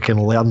 and if we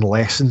can learn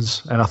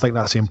lessons, and I think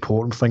that's the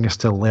important thing, is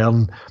to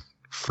learn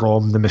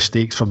from the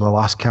mistakes from the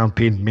last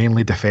campaign,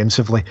 mainly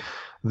defensively,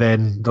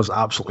 then there's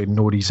absolutely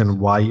no reason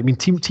why. I mean,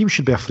 teams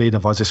should be afraid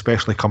of us,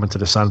 especially coming to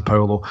the San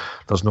Paulo.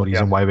 There's no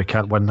reason why we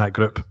can't win that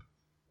group.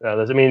 Yeah,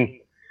 the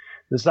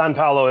San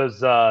Paulo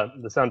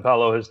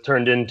has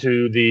turned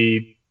into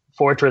the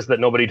fortress that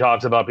nobody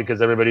talks about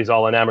because everybody's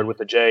all enamored with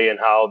the J and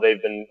how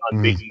they've been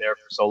unbeaten there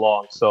for so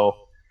long. So,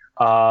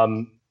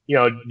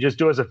 just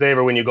do us a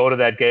favor when you go to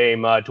that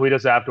game, tweet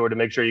us afterward to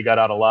make sure you got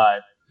out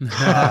alive.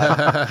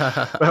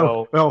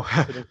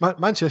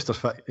 Manchester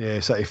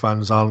City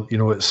fans aren't.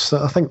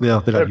 I think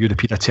their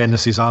European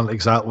attendances aren't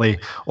exactly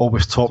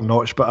always top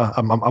notch. But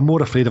I'm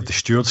more afraid of the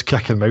stewards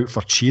kicking them out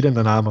for cheering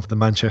than I am of the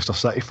Manchester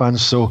City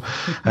fans. So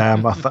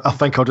I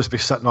think I'll just be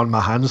sitting on my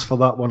hands for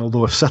that one.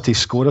 Although if City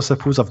score, I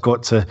suppose I've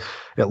got to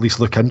at least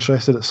look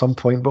interested at some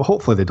point. But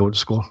hopefully they don't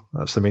score.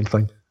 That's the main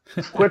thing.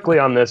 Quickly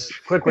on this,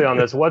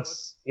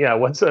 what's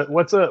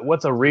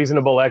a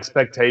reasonable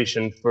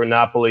expectation for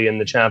Napoli in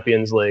the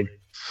Champions League?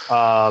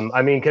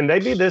 Can they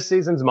be this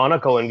season's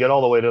Monaco and get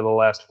all the way to the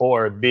last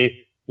four?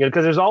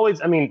 Because there's always,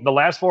 the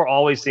last four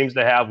always seems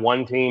to have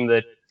one team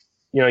that,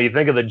 you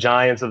think of the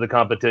giants of the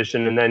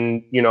competition, and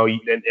then,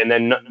 and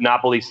then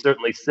Napoli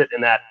certainly sit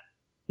in that,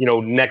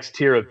 next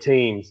tier of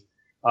teams,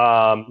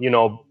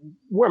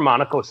 where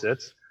Monaco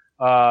sits.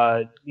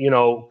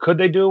 Could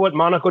they do what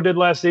Monaco did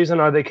last season?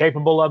 Are they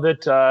capable of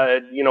it?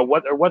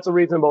 What's a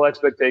reasonable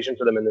expectation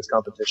for them in this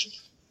competition?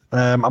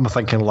 I'm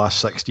thinking last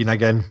 16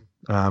 again.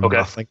 Okay.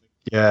 I think,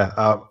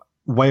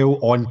 while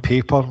on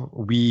paper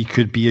we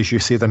could be, as you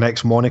say, the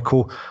next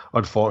Monaco,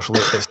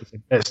 unfortunately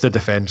it's the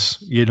defence.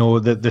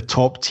 The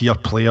top tier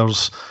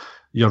players,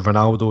 your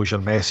Ronaldos, your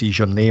Messis,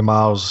 your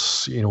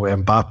Neymars,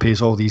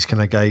 Mbappe's, all these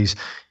kind of guys,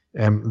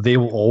 they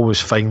will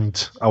always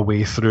find a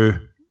way through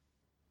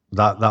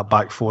that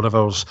back four of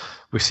ours.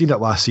 We've seen it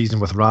last season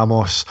with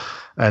Ramos,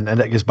 and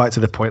it goes back to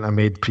the point I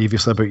made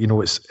previously about,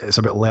 it's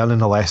about learning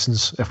the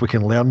lessons. If we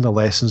can learn the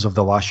lessons of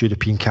the last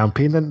European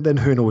campaign, then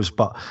who knows.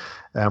 But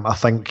I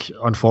think,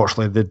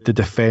 unfortunately, the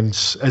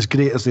defence, as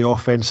great as the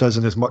offence is,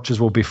 and as much as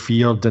will be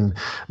feared and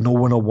no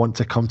one will want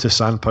to come to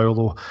San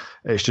Paulo,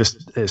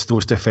 it's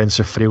those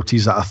defensive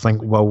frailties that I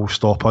think will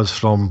stop us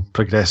from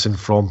progressing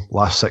from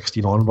last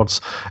 16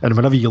 onwards. And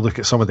whenever you look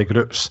at some of the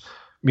groups,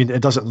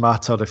 it doesn't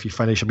matter if you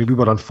finish. We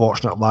were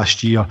unfortunate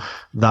last year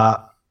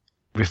that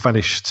we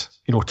finished,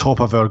 top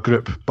of our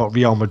group, but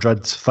Real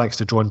Madrid, thanks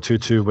to drawing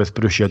 2-2 with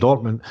Borussia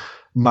Dortmund,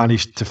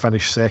 managed to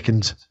finish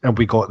second, and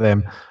we got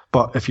them.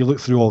 But if you look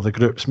through all the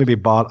groups, maybe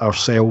bar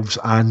ourselves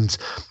and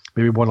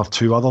maybe one or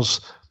two others,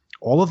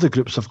 all of the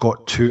groups have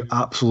got two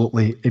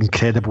absolutely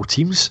incredible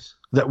teams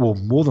that will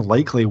more than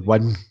likely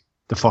win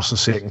the first and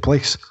second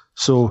place.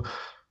 So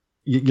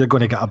you're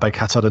going to get a big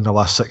hitter in the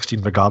last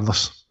 16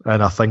 regardless.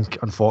 And I think,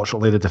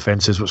 unfortunately, the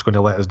defence is what's going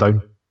to let us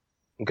down.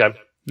 Okay.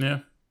 Yeah.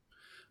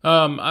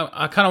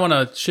 I kind of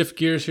want to shift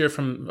gears here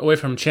away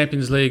from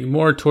Champions League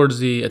more towards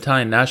the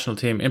Italian national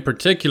team. In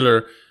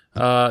particular,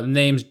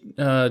 names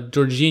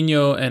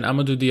Jorginho and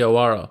Amadou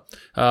Diawara.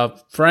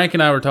 Frank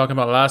and I were talking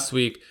about last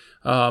week.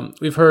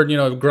 We've heard,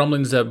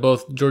 grumblings that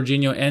both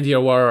Jorginho and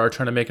Diawara are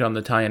trying to make it on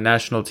the Italian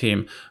national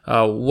team.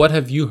 What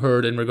have you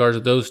heard in regards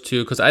to those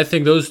two? Because I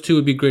think those two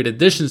would be great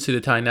additions to the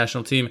Italian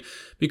national team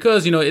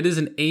because, it is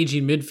an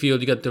aging midfield.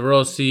 You got De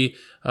Rossi,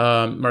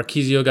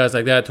 Marchisio, guys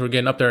like that who are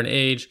getting up there in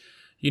age.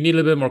 You need a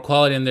little bit more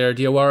quality in there.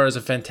 Diawara is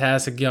a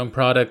fantastic young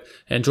product,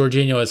 and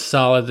Jorginho is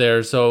solid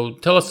there. So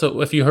tell us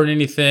if you heard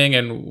anything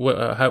and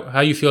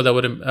how you feel that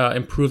would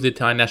improve the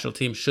Italian national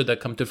team should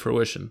that come to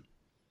fruition.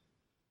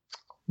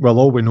 Well,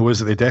 all we know is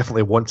that they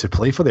definitely want to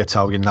play for the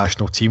Italian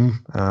national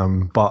team,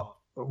 but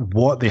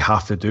what they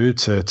have to do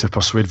to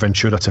persuade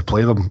Ventura to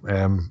play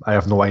them, I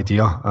have no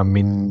idea. I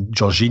mean,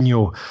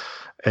 Jorginho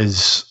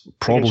is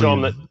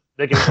probably...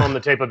 They can show him the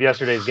tape of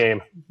yesterday's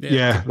game.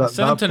 Yeah,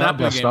 that'd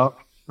be a start.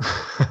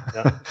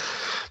 Yeah.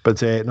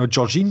 But no,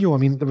 Jorginho, I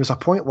mean, there was a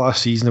point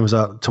last season, it was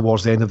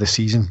towards the end of the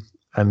season,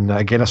 and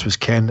again, this was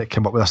Ken that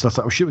came up with this, and I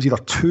thought, it was either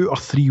 2 or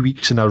 3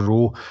 weeks in a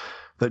row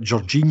that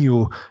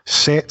Jorginho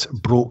set,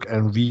 broke,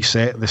 and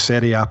reset the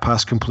Serie A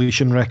pass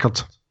completion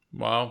record.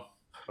 Wow.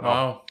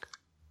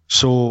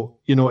 So,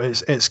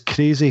 it's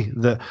crazy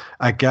that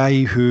a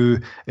guy who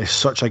is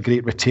such a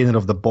great retainer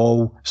of the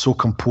ball, so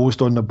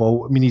composed on the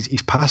ball, I mean,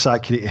 his pass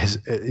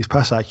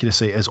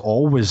accuracy is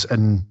always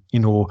in,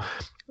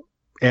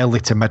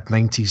 early to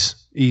mid-90s.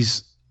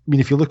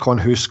 If you look on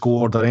Who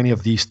Scored or any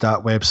of these stat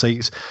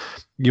websites,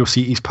 you'll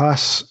see his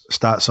pass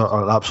stats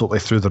are absolutely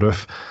through the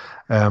roof.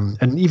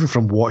 And even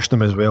from watching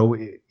him as well,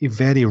 he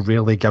very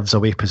rarely gives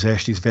away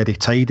possession. He's very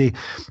tidy.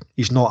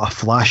 He's not a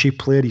flashy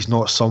player. He's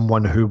not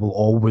someone who will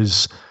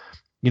always,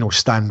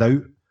 stand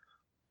out.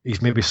 He's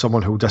maybe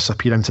someone who will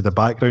disappear into the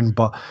background,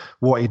 but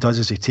what he does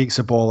is he takes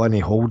the ball in, he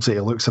holds it,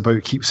 he looks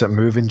about, keeps it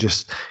moving,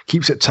 just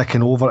keeps it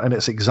ticking over, and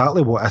it's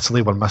exactly what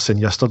Italy were missing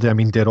yesterday. I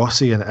mean, De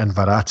Rossi and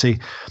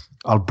Verratti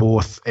are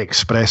both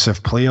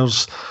expressive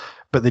players,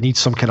 but they need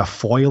some kind of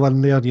foil in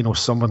there,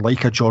 someone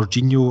like a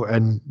Jorginho,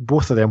 and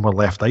both of them were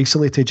left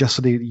isolated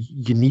yesterday.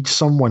 You need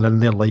someone in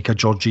there like a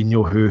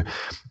Jorginho who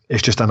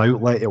is just an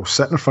outlet. He'll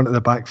sit in front of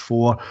the back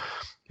four,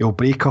 he'll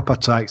break up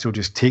attacks, he'll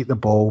just take the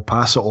ball,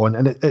 pass it on,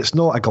 and it's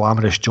not a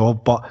glamorous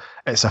job, but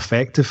it's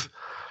effective.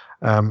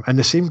 And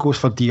the same goes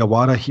for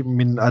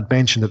Diawara. I'd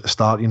mentioned at the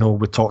start,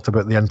 we talked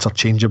about the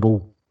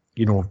interchangeable,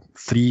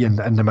 three in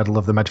the middle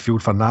of the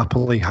midfield for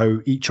Napoli, how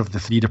each of the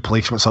three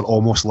replacements are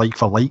almost like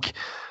for like.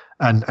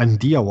 And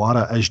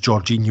Diawara is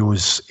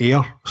Jorginho's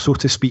heir, so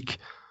to speak.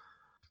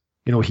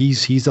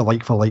 He's the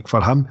like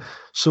for him.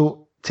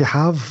 So to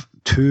have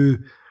two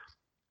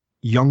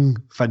young,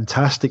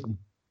 fantastic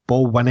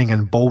ball-winning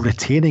and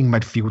ball-retaining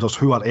midfielders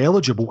who are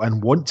eligible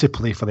and want to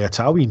play for the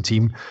Italian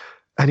team,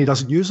 and he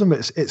doesn't use them,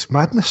 it's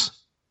madness.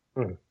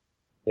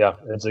 Yeah,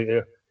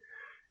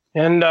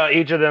 and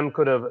each of them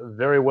could have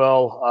very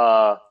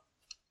well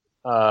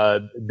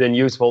been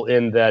useful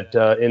in that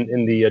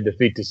in the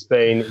defeat to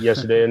Spain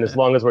yesterday. And as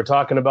long as we're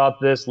talking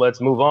about this,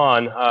 let's move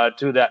on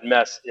to that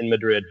mess in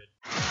Madrid.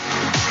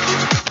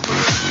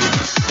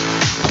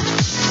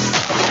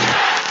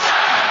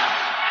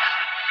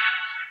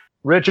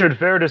 Richard,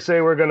 fair to say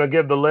we're going to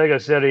give the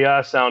Lega Serie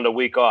A sound a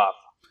week off.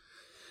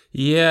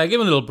 Yeah, give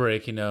them a little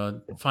break,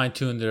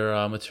 fine-tune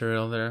their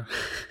material there.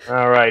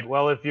 All right.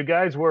 Well, if you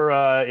guys were,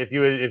 if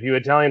you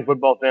Italian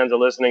football fans are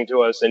listening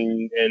to us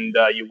and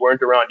you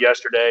weren't around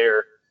yesterday,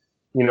 or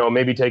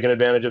maybe taking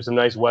advantage of some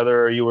nice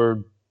weather, or you were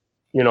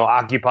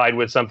occupied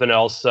with something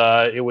else,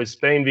 it was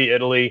Spain v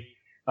Italy,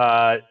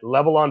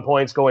 level on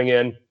points going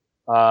in.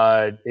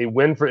 A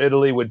win for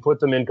Italy would put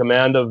them in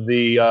command of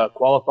the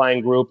qualifying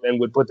group and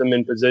would put them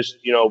in position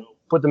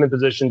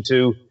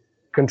to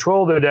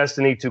control their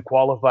destiny to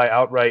qualify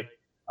outright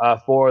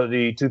for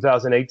the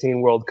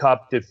 2018 World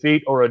Cup.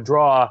 Defeat or a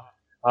draw,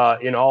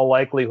 in all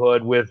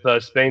likelihood, with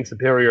Spain's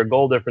superior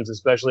goal difference,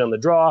 especially on the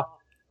draw,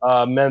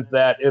 meant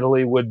that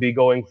Italy would be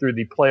going through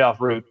the playoff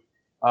route.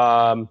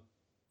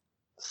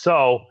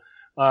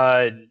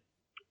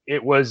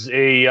 It was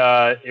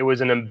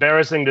an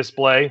embarrassing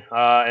display,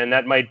 and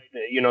that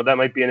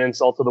might be an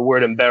insult to the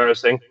word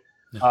embarrassing.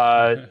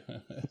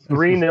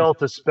 3-0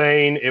 to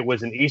Spain. It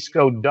was an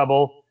Isco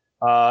double.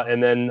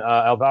 And then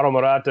Alvaro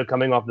Morata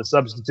coming off the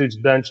substitutes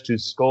bench to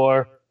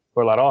score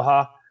for La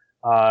Roja.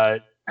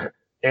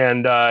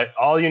 And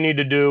all you need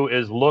to do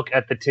is look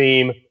at the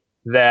team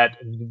that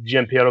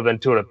Gianpiero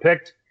Ventura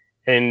picked,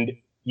 and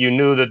you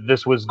knew that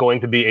this was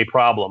going to be a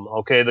problem.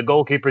 Okay, the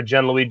goalkeeper,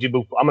 Gianluigi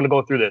Buffon. I'm going to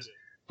go through this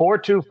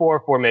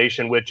 4-2-4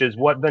 formation, which is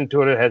what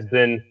Ventura has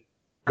been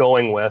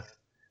going with,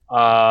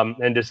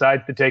 and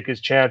decides to take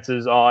his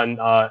chances on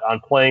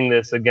playing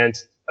this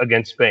against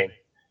Spain.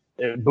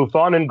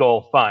 Buffon in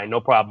goal, fine,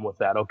 no problem with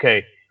that.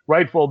 Okay,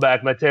 right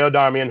fullback Matteo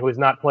Darmian, who has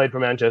not played for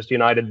Manchester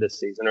United this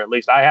season, or at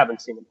least I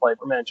haven't seen him play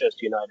for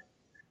Manchester United.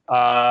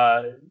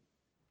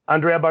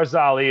 Andrea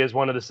Barzali is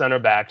one of the center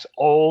backs,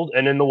 old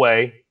and in the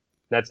way.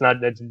 That's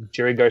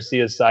Jerry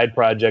Garcia's side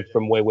project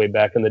from way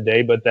back in the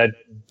day, but that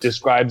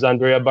describes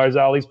Andrea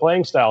Barzali's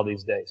playing style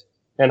these days,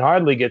 and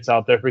hardly gets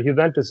out there for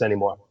Juventus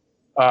anymore.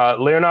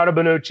 Leonardo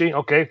Bonucci,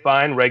 okay,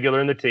 fine,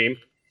 regular in the team.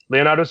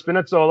 Leonardo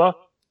Spinazzola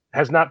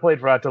has not played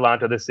for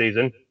Atalanta this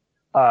season.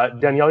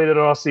 Daniele De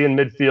Rossi in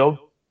midfield.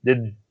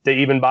 Did they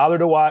even bother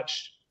to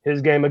watch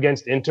his game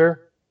against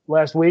Inter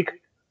last week?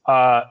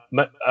 Marco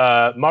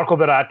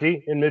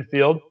Verratti in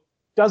midfield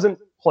doesn't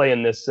play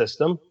in this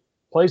system.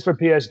 Plays for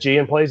PSG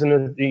and plays in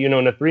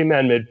a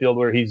three-man midfield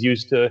where he's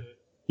used to,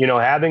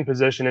 having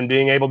position and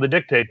being able to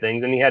dictate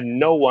things, and he had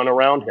no one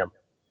around him.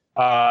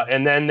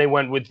 And then they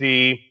went with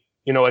the,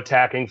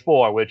 attacking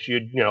four, which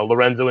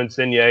Lorenzo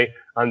Insigne,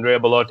 Andrea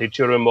Belotti,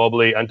 Ciro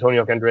Immobile,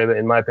 Antonio Candreva,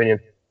 in my opinion,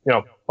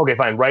 okay,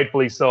 fine,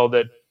 rightfully so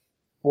that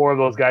four of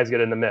those guys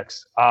get in the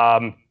mix.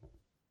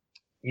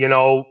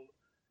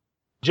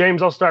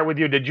 James, I'll start with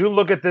you. Did you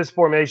look at this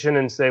formation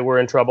and say we're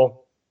in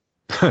trouble?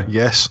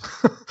 Yes.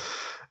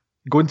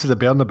 Going to the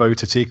Bernabeu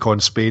to take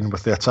on Spain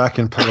with the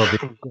attacking power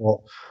they've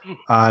got,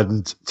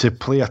 and to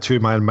play a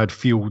two-man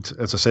midfield,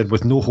 as I said,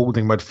 with no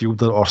holding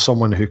midfielder or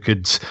someone who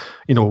could,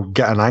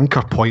 get an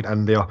anchor point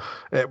in there,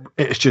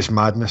 it's just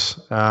madness.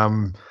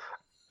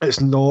 It's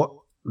not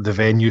the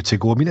venue to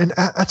go. I mean, in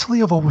Italy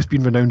have always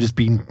been renowned as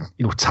being,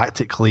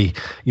 tactically,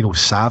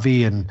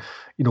 savvy, and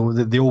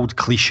the old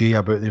cliche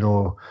about the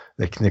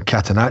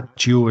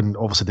Catenaccio, and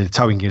obviously the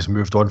Italian games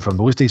moved on from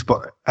those days.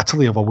 But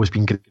Italy have always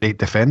been great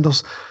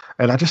defenders,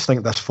 and I just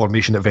think this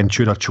formation that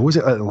Ventura chose,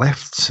 it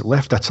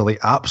left Italy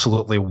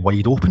absolutely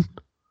wide open.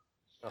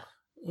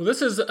 Well,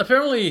 this is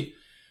apparently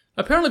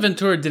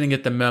Ventura didn't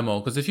get the memo,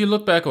 because if you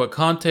look back at what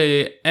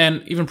Conte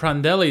and even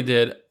Prandelli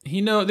did,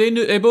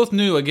 they both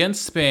knew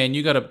against Spain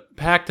you got to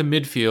pack the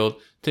midfield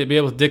to be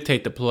able to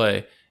dictate the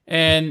play.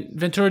 And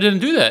Ventura didn't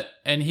do that,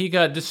 and he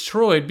got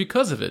destroyed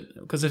because of it,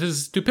 because of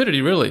his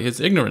stupidity, really,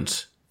 his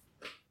ignorance.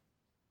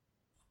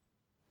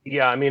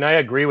 Yeah, I mean, I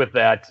agree with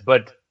that,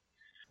 but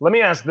let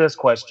me ask this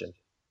question.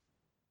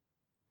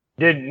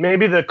 Did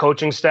maybe the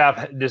coaching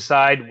staff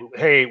decide,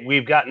 hey,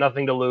 we've got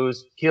nothing to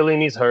lose,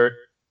 Chiellini's hurt,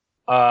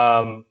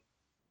 Romagnoli's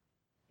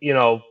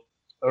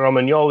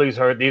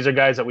hurt, these are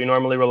guys that we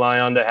normally rely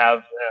on to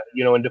have,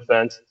 in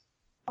defense.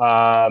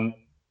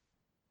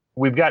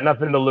 We've got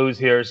nothing to lose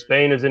here.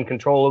 Spain is in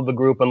control of the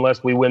group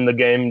unless we win the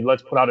game.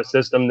 Let's put out a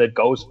system that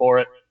goes for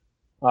it.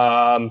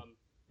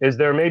 Is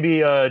there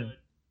maybe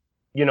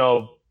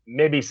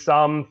maybe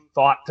some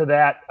thought to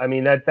that? I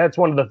mean, that's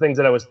one of the things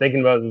that I was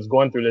thinking about as I was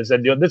going through this.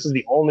 That this is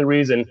the only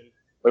reason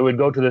we would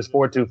go to this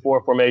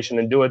 4-2-4 formation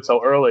and do it so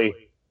early.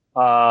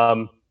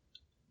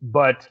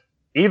 But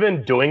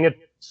even doing it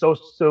so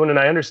soon, and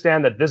I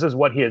understand that this is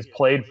what he has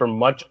played for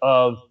much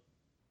of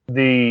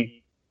the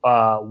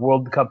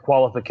World Cup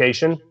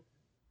qualification.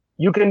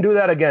 You can do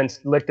that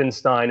against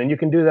Liechtenstein, and you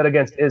can do that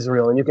against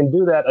Israel, and you can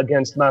do that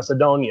against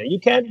Macedonia. You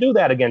can't do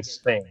that against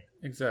Spain.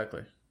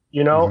 Exactly.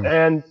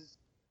 And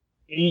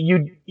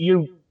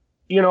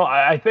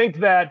I think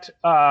that,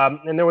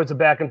 and there was a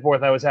back and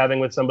forth I was having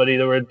with somebody.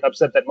 They were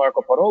upset that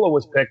Marco Parolo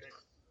was picked,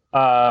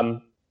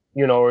 or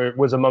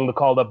was among the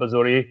called up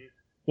Azzurri.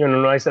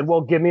 And I said,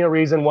 well, give me a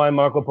reason why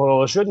Marco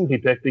Parolo shouldn't be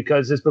picked,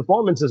 because his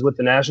performances with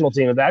the national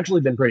team have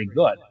actually been pretty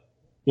good.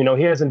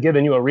 He hasn't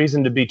given you a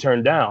reason to be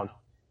turned down.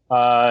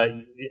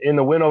 In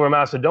the win over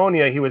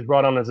Macedonia, he was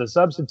brought on as a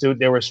substitute.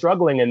 They were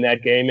struggling in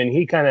that game, and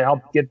he kind of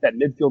helped get that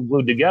midfield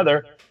glued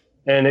together,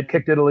 and it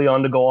kicked Italy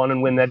on to go on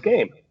and win that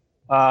game.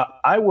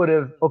 I would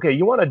have,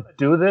 you want to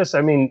do this?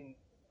 I mean,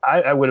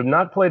 I would have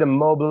not played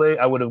Immobile.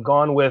 I would have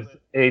gone with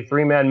a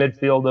three-man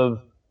midfield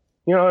of,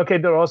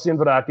 De Rossi and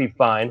Verratti,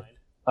 fine.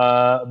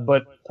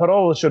 But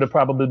Parolo should have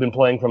probably been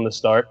playing from the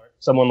start,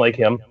 someone like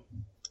him.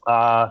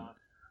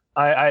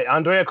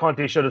 Andrea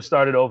Conti should have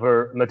started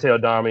over Matteo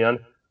Darmian.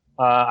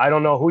 I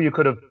don't know who you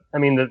could have. I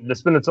mean, the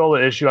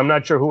Spinazzola issue, I'm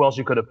not sure who else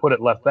you could have put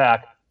at left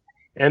back.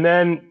 And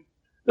then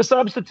the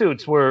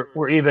substitutes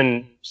were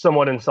even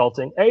somewhat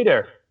insulting.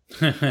 Eder.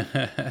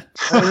 I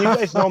mean,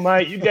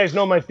 you guys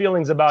know my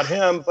feelings about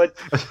him, but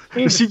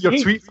he's seen your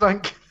tweet,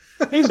 Frank.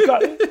 He's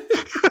garbage.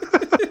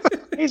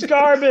 He's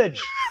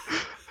garbage.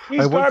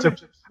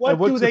 What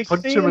do they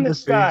see in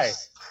this guy?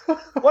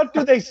 What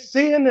do they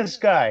see in this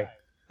guy?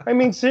 I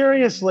mean,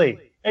 seriously.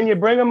 And you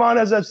bring him on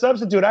as a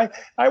substitute. I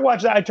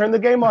watched that. I turned the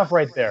game off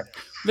right there.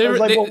 They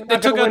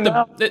took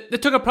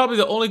out probably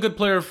the only good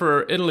player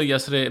for Italy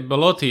yesterday,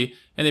 Belotti,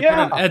 and they put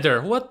on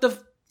Eder. What the?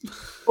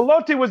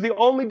 Belotti was the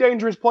only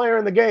dangerous player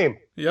in the game.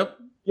 Yep.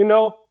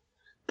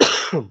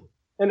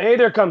 And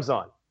Eder comes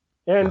on,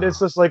 and it's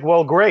just like,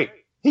 well, great.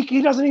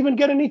 He doesn't even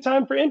get any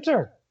time for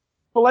Inter.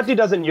 Spalletti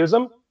doesn't use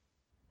him.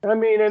 I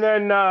mean, and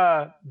then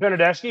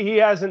Bernardeschi, he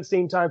hasn't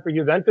seen time for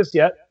Juventus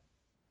yet.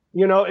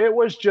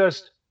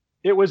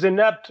 It was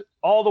inept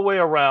all the way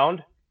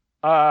around.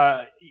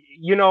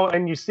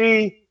 And you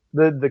see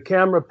the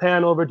camera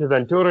pan over to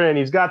Ventura, and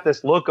he's got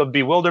this look of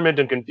bewilderment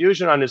and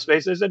confusion on his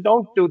face. I said,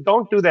 don't do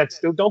that.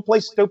 Don't play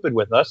stupid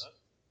with us.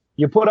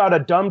 You put out a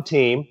dumb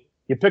team.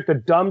 You picked a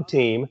dumb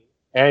team,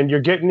 and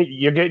you're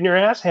getting your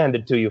ass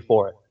handed to you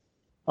for it.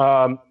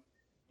 And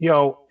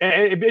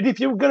if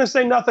you're going to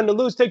say nothing to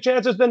lose, take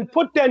chances, then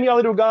put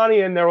Daniele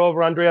Rugani in there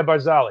over Andrea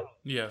Barzagli.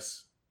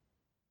 Yes.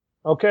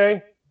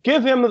 Okay?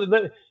 Give him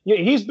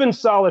he's been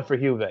solid for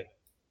Juve.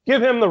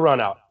 Give him the run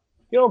out.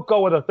 You don't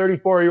go with a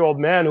 34-year-old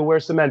man who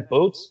wears cement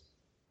boots.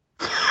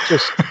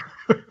 Just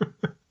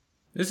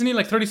Isn't he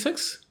like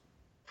 36?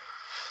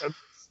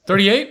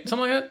 38?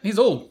 Something like that? He's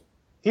old.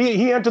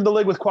 He entered the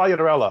league with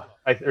Quagliarella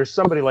or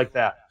somebody like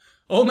that.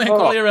 Old man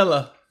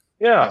Quagliarella.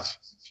 Yeah.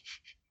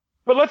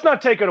 But let's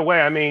not take it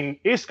away. I mean,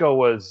 Isco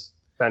was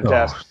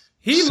fantastic.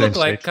 He looked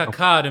like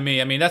Kaká to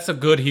me. I mean, that's how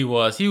good he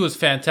was. He was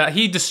fantastic.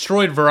 He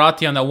destroyed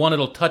Verratti on that one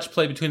little touch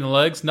play between the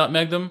legs,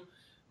 nutmegged him,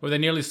 where they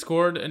nearly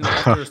scored, and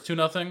after it was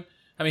 2-0.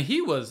 I mean,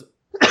 he was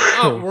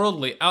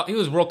outworldly. He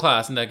was world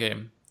class in that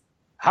game.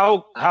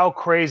 How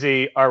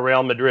crazy are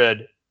Real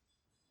Madrid?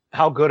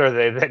 How good are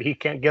they that he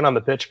can't get on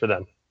the pitch for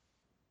them?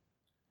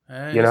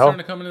 He's starting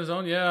to come in his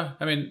own. Yeah,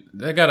 I mean,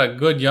 they got a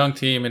good young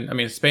team, and I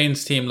mean,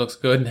 Spain's team looks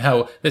good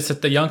now.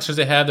 The youngsters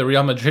they have, the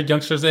Real Madrid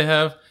youngsters they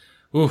have.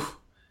 Oof.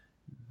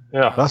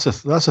 Yeah, that's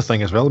the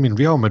thing as well. I mean,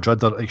 Real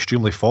Madrid are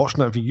extremely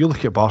fortunate. If you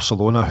look at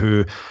Barcelona,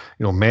 who,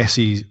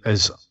 Messi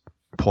is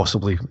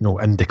possibly,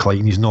 in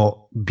decline. He's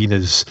not been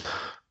as,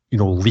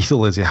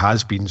 lethal as he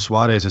has been.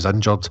 Suarez is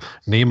injured.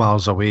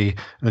 Neymar's away.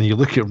 And you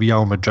look at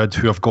Real Madrid,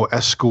 who have got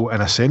Isco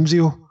and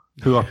Asensio,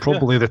 who are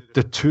probably the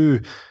two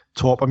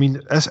top. I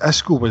mean,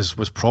 Isco was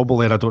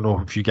probably, and I don't know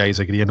if you guys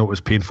agree, I know it was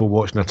painful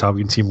watching the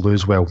Italian team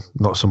lose. Well,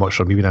 not so much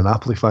for me being a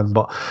Napoli fan,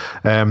 but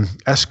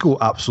Isco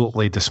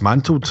absolutely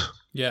dismantled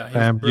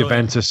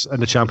Juventus in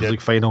the Champions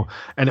League final,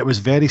 and it was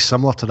very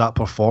similar to that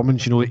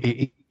performance.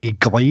 He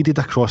glided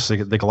across the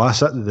glass,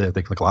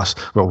 the glass.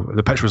 Well,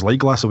 the pitch was like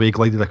glass, the way he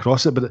glided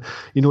across it, but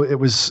he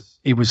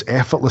was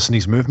effortless in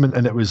his movement,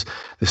 and it was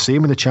the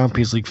same in the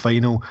Champions League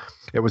final.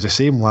 It was the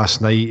same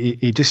last night.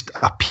 He just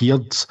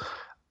appeared,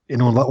 in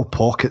little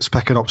pockets,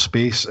 picking up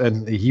space,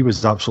 and he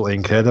was absolutely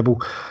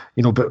incredible.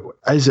 But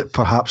is it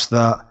perhaps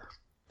that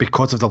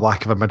because of the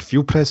lack of a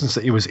midfield presence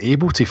that he was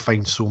able to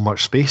find so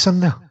much space in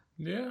there?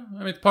 Yeah,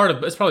 I mean,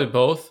 it's probably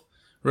both,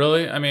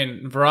 really. I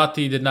mean,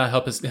 Verratti did not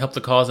help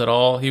the cause at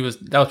all. That was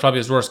probably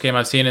his worst game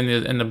I've seen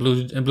in the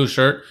blue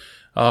shirt.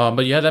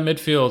 But yeah, that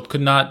midfield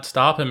could not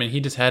stop him, and he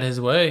just had his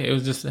way. It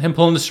was just him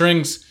pulling the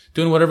strings,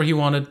 doing whatever he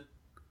wanted.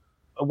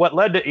 What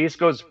led to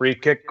Isco's free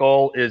kick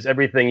goal is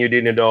everything you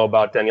need to know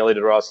about Daniele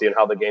De Rossi and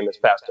how the game has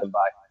passed him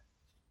by.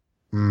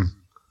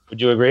 Would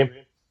you agree?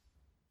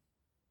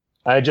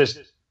 I just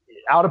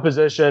out of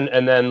position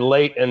and then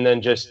late and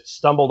then just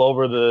stumbled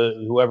over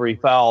whoever he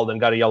fouled and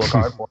got a yellow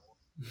card for.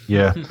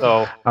 Yeah.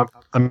 So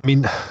I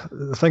mean,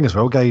 the thing as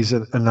well, guys,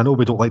 and I know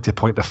we don't like to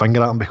point the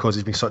finger at him because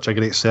he's been such a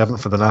great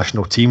servant for the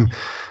national team,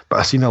 but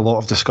I've seen a lot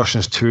of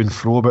discussions to and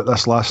fro about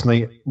this last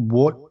night.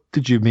 What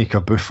did you make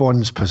of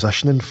Buffon's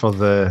positioning for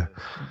the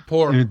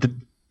poor?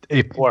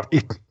 Poor.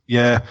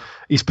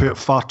 He's put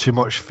far too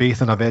much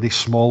faith in a very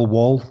small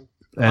wall.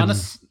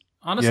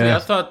 Honestly, I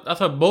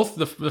thought both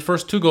the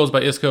first two goals by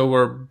Isco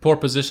were poor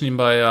positioning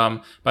by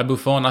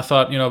Buffon. I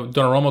thought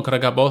Donnarumma could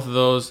have got both of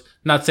those.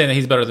 Not saying that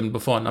he's better than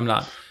Buffon, I'm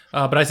not.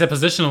 But I said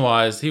position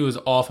wise, he was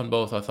off on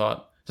both. I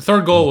thought the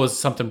third goal was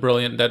something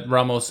brilliant that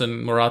Ramos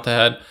and Morata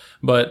had,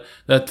 but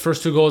that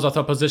first two goals, I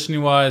thought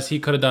positioning wise, he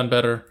could have done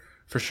better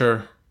for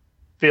sure.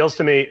 Feels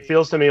to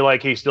me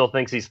like he still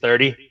thinks he's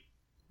 30.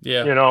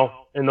 Yeah,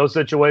 in those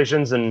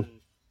situations, and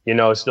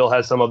still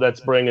has some of that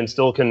spring and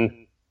still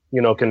can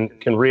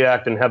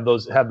react and have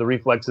the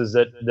reflexes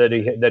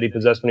that he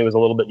possessed when he was a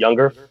little bit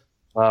younger.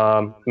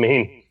 I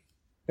mean,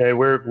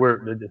 we're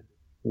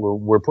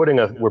putting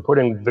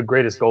the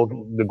greatest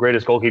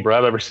goalkeeper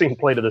I've ever seen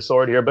play to the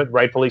sword here, but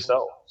rightfully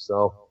so.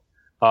 So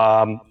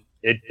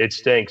it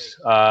stinks.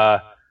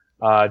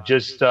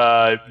 Just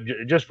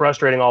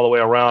frustrating all the way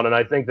around. And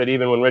I think that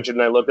even when Richard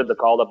and I looked at the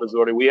called up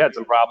Azzurri, we had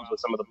some problems with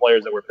some of the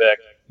players that were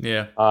picked.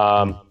 Yeah.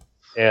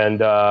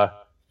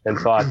 And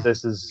thought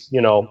this is,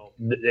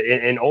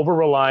 an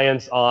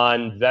over-reliance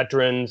on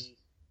veterans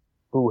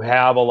who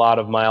have a lot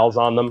of miles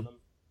on them.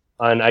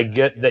 And I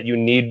get that you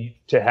need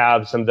to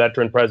have some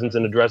veteran presence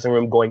in the dressing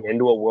room going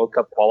into a World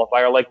Cup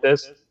qualifier like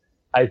this.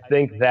 I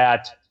think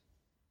that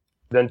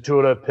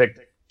Ventura picked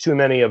too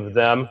many of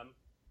them.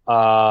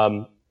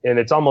 And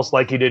it's almost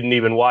like he didn't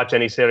even watch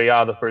any Serie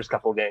A the first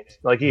couple of games.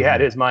 Like he had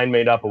his mind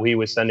made up who he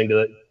was sending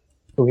to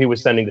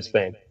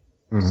Spain.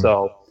 Mm-hmm.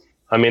 So,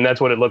 I mean,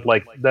 that's what it looked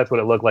like. That's what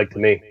it looked like to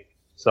me.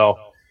 So,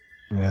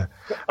 yeah.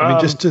 I mean,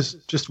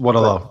 just one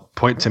other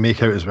point to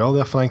make out as well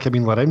there, Frank. I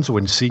mean, Lorenzo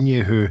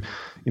Insigne, who,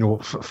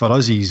 for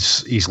us,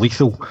 he's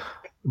lethal,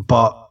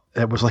 but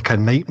it was like a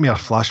nightmare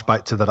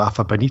flashback to the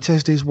Rafa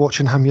Benitez days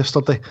watching him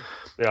yesterday.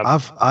 Yeah.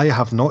 I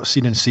have not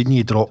seen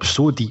Insigne drop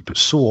so deep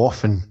so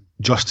often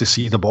just to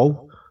see the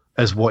ball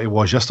as what he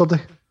was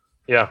yesterday.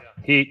 Yeah,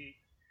 he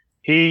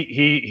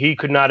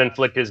could not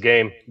inflict his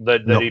game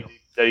that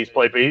he's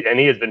played, and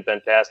he has been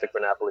fantastic for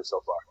Napoli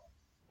so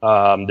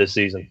far this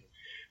season.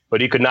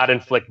 But he could not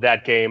inflict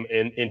that game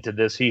into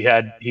this. He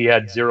had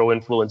zero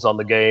influence on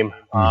the game.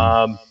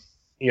 I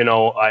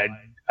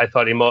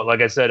thought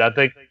like I said, I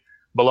think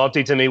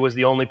Belotti to me was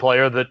the only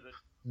player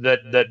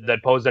that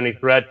posed any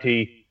threat.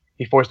 He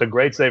forced a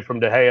great save from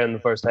De Gea in the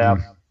first half.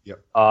 It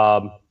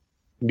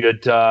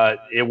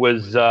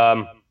was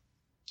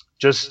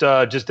just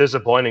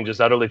disappointing,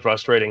 just utterly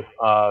frustrating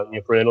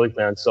for Italy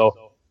fans.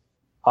 So,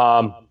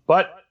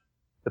 but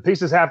the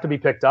pieces have to be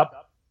picked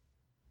up.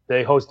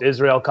 They host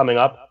Israel coming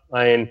up.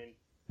 I mean,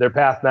 their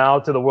path now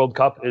to the World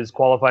Cup is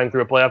qualifying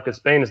through a playoff because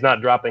Spain is not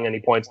dropping any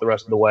points the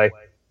rest of the way.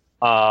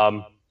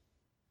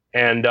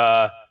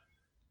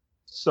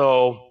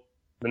 So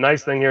the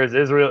nice thing here is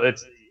Israel.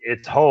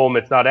 It's home.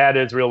 It's not at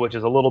Israel, which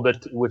is a little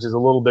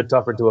bit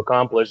tougher to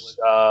accomplish.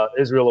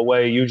 Israel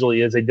away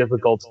usually is a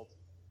difficult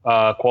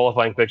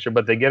qualifying fixture,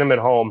 but they get them at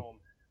home.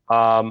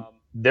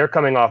 They're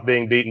coming off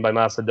being beaten by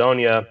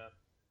Macedonia.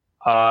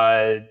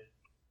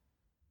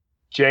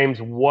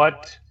 James,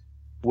 what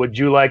would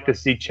you like to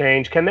see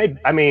change? Can they?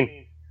 I mean,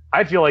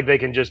 I feel like they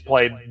can just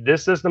play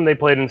this system they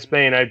played in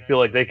Spain. I feel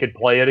like they could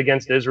play it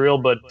against Israel,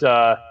 but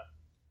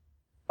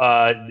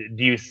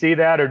do you see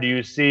that, or do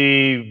you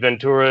see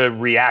Ventura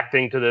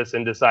reacting to this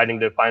and deciding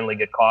to finally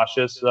get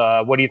cautious?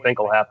 What do you think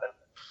will happen?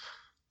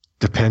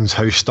 Depends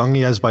how stung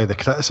he is by the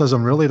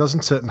criticism, really,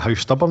 doesn't it? And how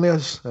stubborn he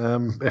is.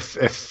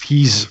 If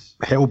he's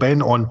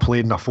hell-bent on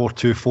playing a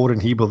 4-2-4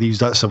 and he believes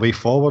that's the way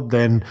forward,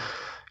 then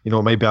it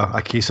might be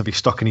a case of he's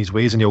stuck in his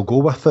ways and he'll go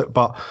with it.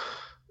 But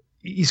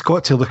he's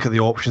got to look at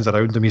the options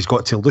around him. He's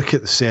got to look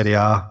at the Serie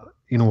A.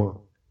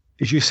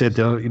 As you said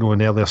there, in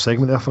an earlier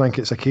segment there, Frank,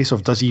 it's a case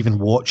of, does he even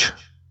watch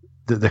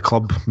the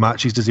club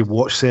matches? Does he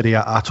watch Serie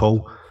A at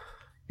all?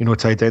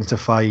 To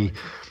identify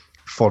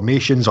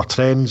formations or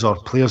trends or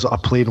players that are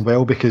playing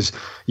well, because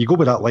you go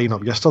with that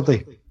lineup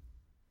yesterday.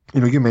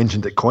 You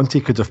mentioned that Conte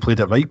could have played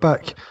at right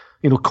back.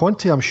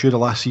 Conte, I'm sure the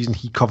last season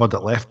he covered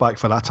at left back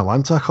for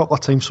Atalanta a couple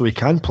of times, so he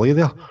can play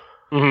there.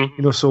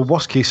 Mm-hmm. So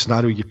worst case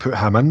scenario, you put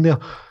him in there.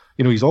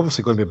 He's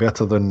obviously going to be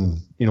better than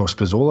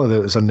Spazzola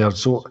that is in there.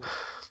 So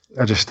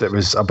it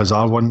was a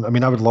bizarre one. I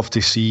mean, I would love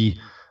to see.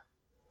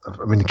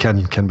 I mean,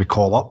 can we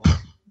call up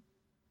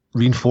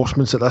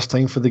reinforcements at this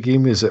time for the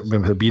game? Is it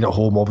being at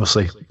home?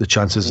 Obviously, the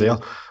chances there.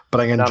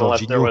 Bring in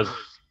Jorginho.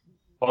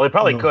 Well, they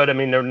probably could. I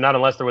mean, not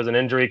unless there was an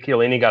injury.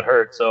 Chiellini got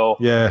hurt, so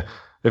yeah.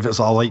 If it's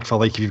a like for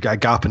like, if you've got a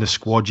gap in the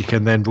squad, you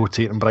can then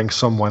rotate and bring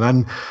someone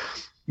in.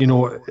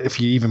 If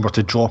you even were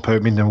to drop out, I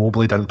mean,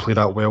 Immobile didn't play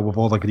that well. We've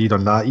all agreed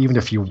on that. Even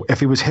if he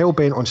was hell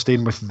bent on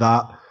staying with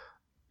that,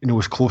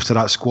 as close to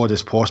that squad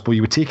as possible,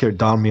 you would take out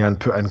Darmian and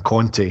put in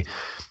Conte.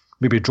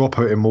 Maybe drop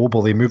out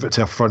Immobile, they move it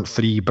to a front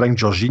three, bring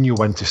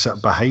Jorginho in to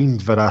sit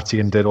behind Verratti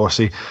and De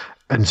Rossi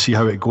and see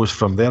how it goes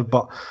from there.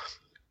 But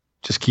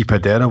just keep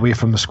Eder away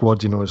from the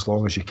squad, as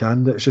long as you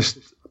can.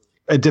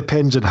 It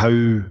depends on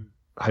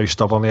how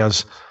stubborn he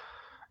is.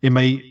 He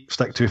might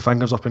stick two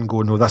fingers up and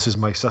go, no, this is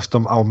my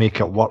system, I'll make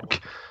it work.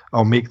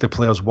 I'll make the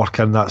players work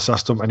in that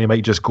system, and he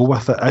might just go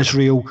with it.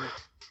 Israel,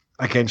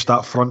 against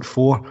that front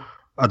four,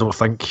 I don't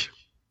think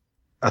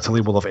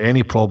Italy will have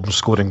any problem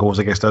scoring goals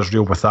against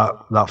Israel with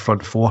that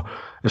front four.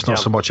 It's not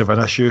so much of an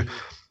issue.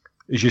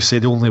 As you say,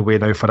 the only way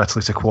now for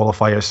Italy to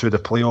qualify is through the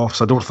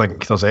playoffs. I don't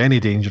think there's any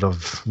danger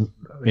of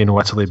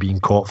Italy being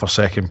caught for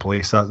second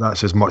place.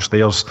 That's as much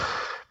theirs.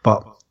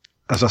 But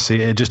as I say,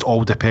 it just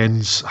all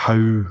depends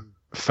how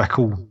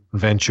fickle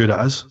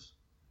Ventura is.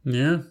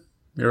 Yeah,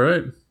 you're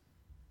right.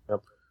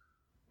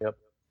 Yep.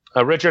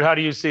 Richard, how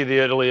do you see the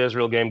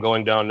Italy-Israel game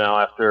going down now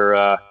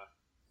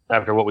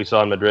after what we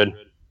saw in Madrid?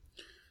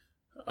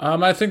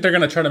 I think they're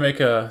going to try to make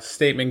a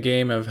statement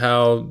game of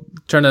how,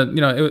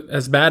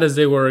 as bad as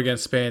they were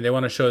against Spain, they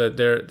want to show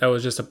that that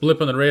was just a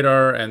blip on the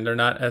radar and they're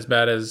not as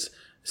bad as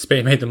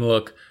Spain made them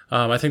look.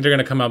 I think they're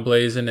going to come out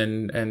blazing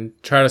and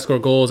try to score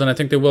goals, and I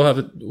think they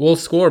will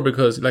score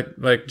because,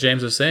 like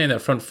James was saying,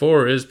 that front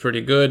four is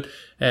pretty good,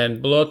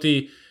 and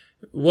Belotti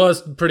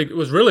was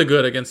really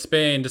good against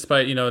Spain,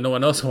 despite no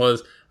one else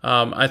was.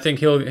 I think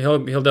he'll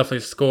definitely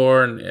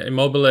score, and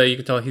Immobile, you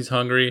can tell he's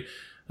hungry.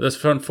 This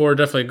front four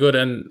definitely good,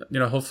 and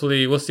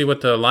hopefully we'll see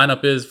what the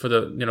lineup is for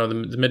the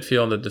the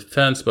midfield and the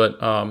defense, but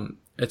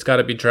it's got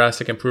to be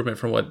drastic improvement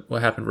from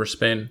what happened for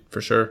Spain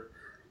for sure.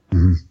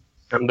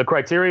 Mm-hmm. The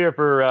criteria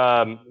for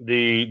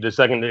the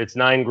second, it's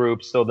 9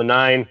 groups. So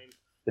the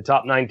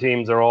top 9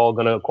 teams are all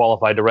going to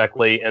qualify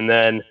directly. And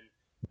then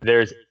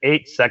there's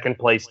 8 second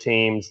place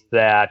teams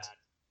that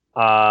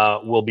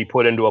will be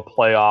put into a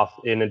playoff.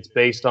 And it's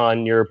based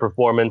on your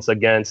performance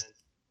against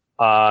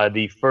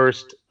the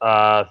first,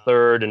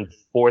 third, and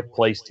fourth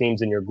place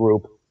teams in your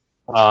group,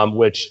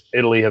 which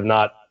Italy have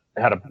not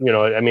had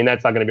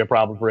that's not going to be a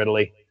problem for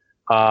Italy.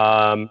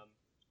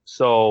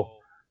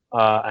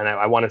 and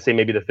I want to say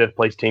maybe the 5th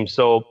place team.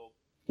 So,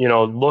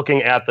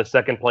 looking at the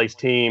 2nd place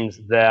teams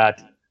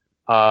that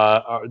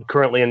are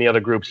currently in the other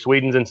group,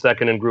 Sweden's in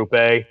 2nd in Group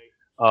A.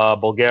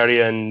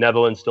 Bulgaria and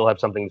Netherlands still have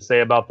something to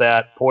say about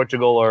that.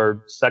 Portugal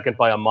are 2nd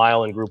by a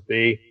mile in Group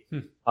B.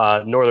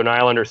 Northern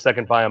Ireland are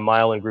 2nd by a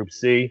mile in Group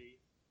C.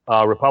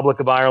 Republic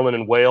of Ireland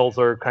and Wales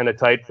are kind of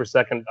tight for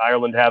 2nd.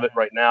 Ireland have it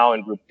right now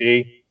in Group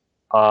D.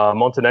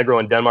 Montenegro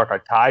and Denmark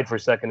are tied for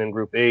 2nd in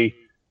Group E.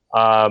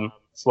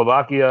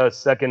 Slovakia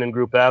 2nd in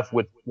Group F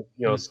with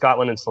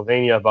Scotland and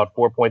Slovenia about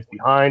 4 points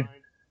behind.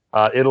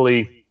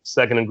 Italy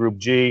 2nd in Group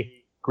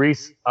G.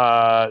 Greece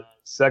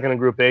 2nd in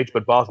Group H,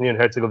 but Bosnia and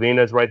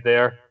Herzegovina is right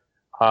there.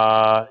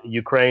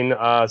 Ukraine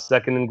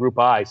 2nd in Group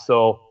I.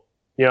 So,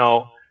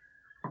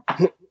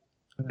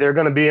 they're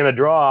going to be in a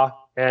draw,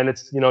 and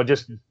it's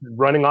just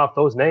running off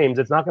those names.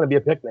 It's not going to be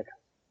a picnic.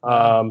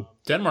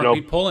 Denmark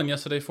beat Poland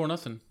yesterday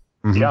 4-0.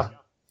 Mm-hmm.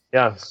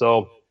 Yeah.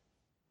 So,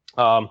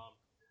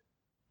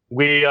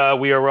 we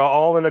are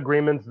all in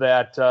agreement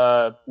that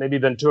maybe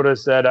Ventura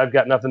said, "I've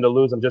got nothing to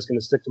lose. I'm just going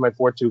to stick to my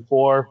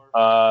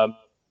 4-2-4."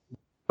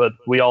 But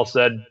we all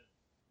said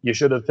you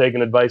should have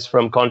taken advice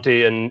from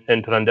Conte and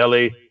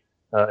Prandelli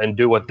and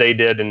do what they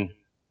did and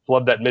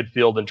flood that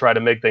midfield and try to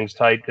make things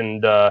tight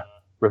and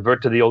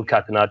revert to the old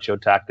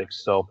Catenaccio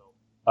tactics. So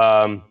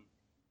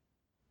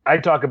I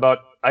talk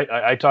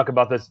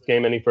about this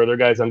game any further,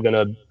 guys. I'm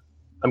gonna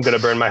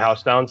burn my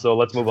house down. So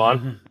let's move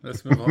on.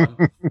 Let's move on.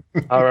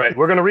 All right,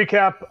 we're gonna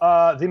recap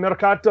the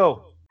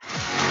Mercato.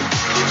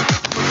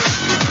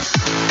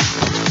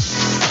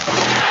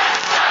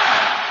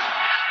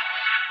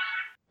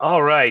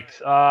 All right.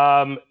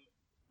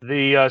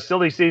 The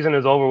silly season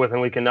is over with, and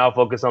we can now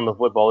focus on the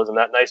football. Isn't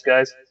that nice,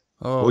 guys?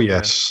 Oh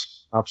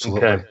yes,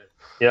 absolutely. Okay.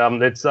 Yeah,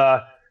 it's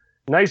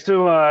nice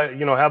to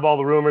have all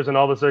the rumors and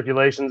all the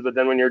circulations, but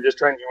then when you're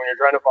trying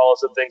to follow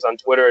some things on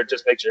Twitter, it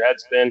just makes your head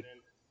spin.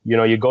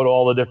 You go to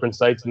all the different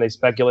sites and they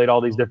speculate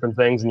all these different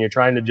things, and you're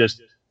trying to just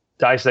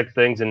dissect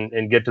things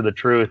and get to the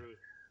truth.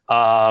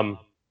 I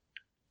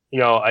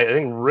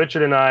think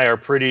Richard and I are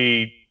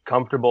pretty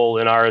comfortable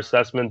in our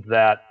assessment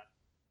that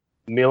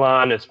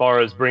Milan, as far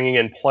as bringing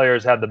in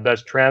players, had the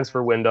best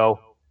transfer window.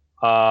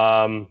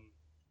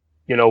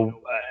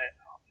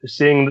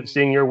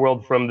 Seeing your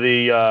world from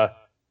the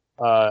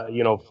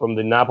from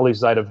the Napoli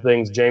side of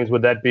things, James,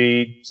 would that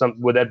be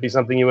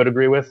something you would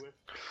agree with?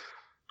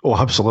 Oh,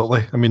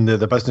 absolutely. I mean,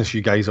 the business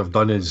you guys have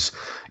done is,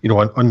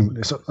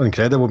 it's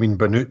incredible. I mean,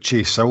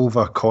 Bonucci,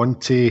 Silva,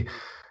 Conte,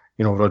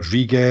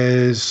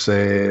 Rodriguez,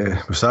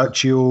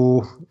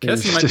 Musacchio.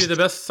 Kessie might be the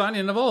best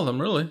signing of all of them,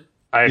 really.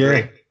 I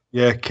agree.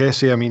 Yeah,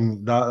 Kessie, I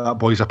mean, that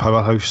boy's a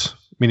powerhouse.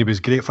 I mean, he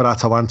was great for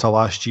Atalanta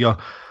last year. I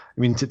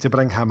mean, to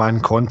bring him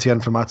and Conte in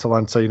from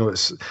Atalanta,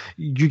 it's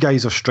you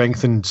guys have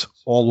strengthened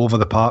all over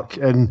the park.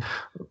 And,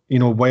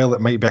 while it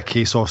might be a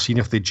case of seeing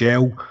if they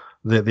gel,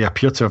 they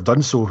appear to have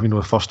done so,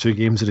 the first 2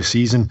 games of the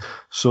season.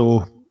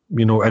 So,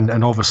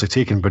 and obviously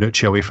taking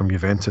Bonucci away from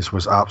Juventus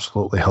was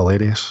absolutely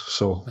hilarious.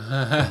 So,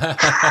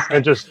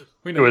 and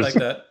we know like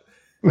that.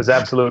 It was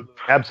absolute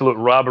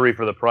robbery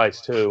for the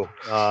price too.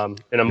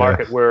 In a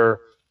market where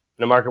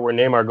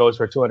Neymar goes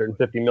for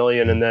 250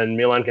 million, and then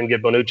Milan can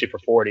get Bonucci for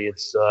 40.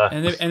 It's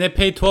and they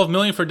paid 12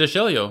 million for De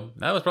Scelio.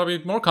 That was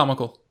probably more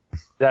comical.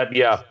 We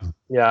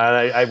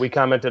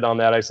commented on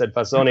that. I said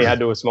Fasoni had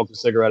to have smoked a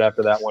cigarette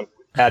after that one.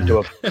 Had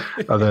to have.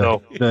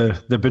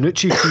 The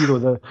Bonucci fee,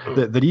 though,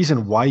 the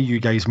reason why you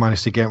guys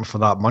managed to get him for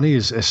that money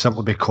is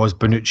simply because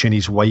Bonucci and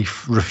his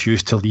wife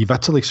refused to leave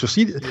Italy. So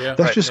see,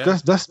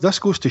 this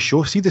goes to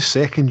show. See, the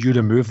second you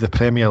remove the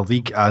Premier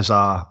League as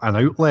an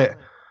outlet,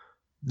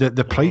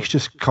 the price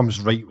just comes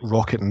right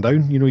rocketing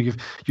down. You've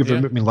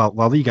removed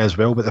La Liga as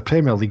well, but the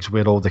Premier League's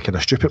where all the kind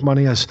of stupid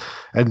money is.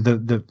 And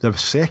the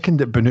second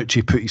that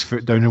Bonucci put his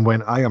foot down and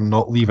went, I am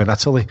not leaving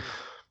Italy,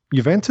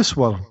 Juventus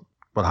were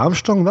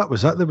hamstrung. That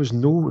was it. There was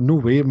no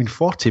way. I mean,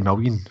 40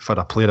 million for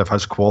a player of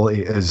his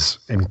quality is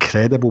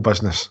incredible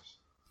business.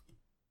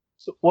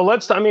 So, well,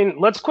 let's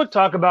quick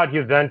talk about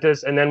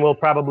Juventus, and then we'll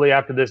probably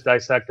after this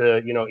dissect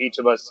each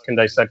of us can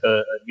dissect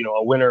a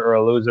winner or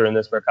a loser in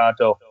this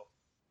Mercato.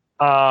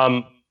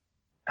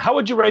 How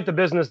would you rate the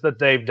business that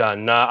they've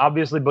done?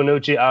 Obviously,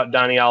 Bonucci out,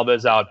 Dani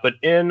Alves out, but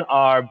in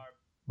our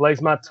Blaise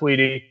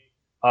Matuidi,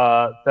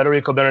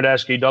 Federico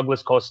Bernardeschi,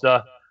 Douglas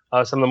Costa,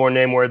 some of the more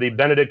nameworthy,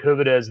 Benedict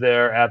Hövedes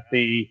there at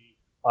the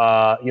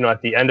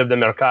at the end of the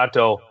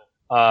Mercato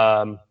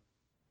are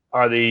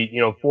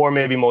the 4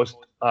 maybe most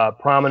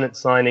prominent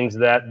signings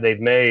that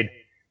they've made.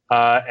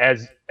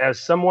 As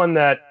someone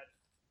that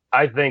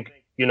I think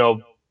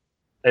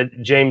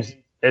James,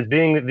 as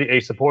being a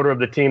supporter of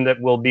the team that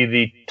will be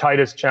the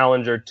tightest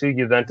challenger to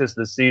Juventus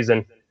this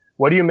season,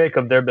 what do you make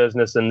of their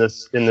business in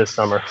this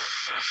summer?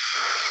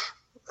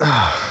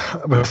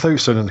 Without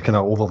sounding kind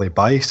of overly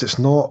biased, it's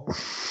not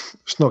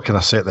kind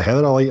of set the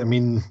heather alight. I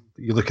mean,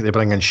 you look at they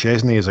bring in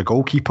Szczesny as a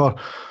goalkeeper.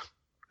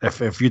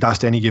 If you'd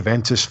asked any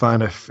Juventus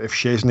fan if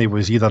Szczesny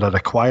was either a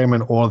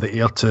requirement or the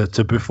heir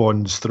to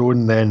Buffon's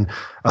throne, then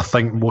I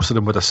think most of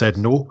them would have said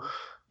no.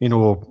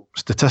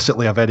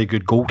 statistically a very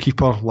good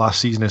goalkeeper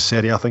last season in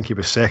Serie A. I think he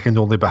was second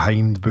only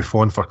behind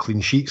Buffon for clean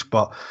sheets.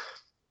 But,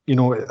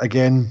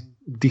 again,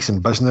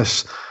 decent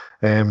business.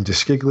 De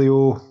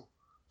Sciglio,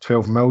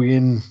 12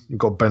 million. You've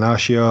got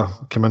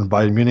Benatia, come in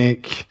Bayern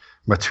Munich.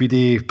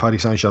 Matuidi,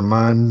 Paris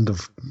Saint-Germain. I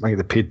think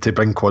they paid to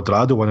bring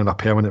Cuadrado in on a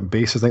permanent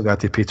basis. I think they had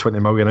to pay 20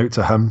 million out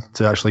to him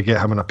to actually get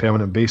him on a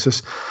permanent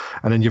basis.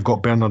 And then you've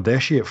got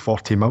Bernardeschi at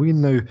 40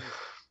 million now.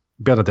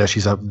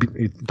 Bernardeschi's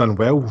done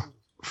well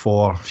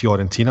for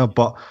Fiorentina,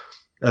 but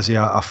is he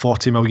a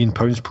 £40 million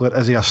player?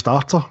 Is he a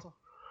starter?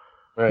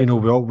 Right.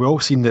 We all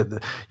seen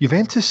that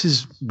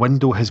Juventus's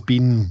window has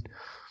been,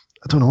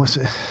 I don't know,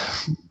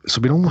 it's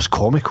been almost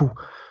comical.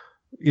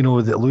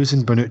 That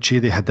losing Bonucci,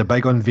 they had the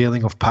big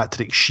unveiling of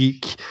Patrick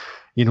Schick.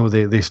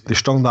 They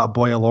strung that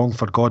boy along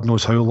for God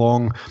knows how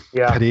long.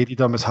 Yeah. Paraded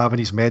him as having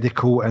his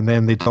medical, and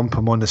then they dump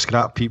him on the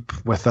scrap heap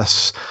with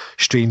this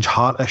strange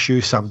heart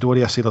issue.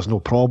 Sampdoria say there's no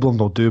problem,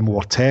 they'll do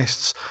more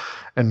tests,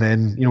 and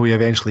then he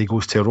eventually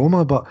goes to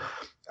Roma. But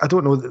I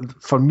don't know.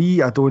 For me,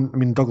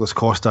 Douglas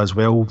Costa as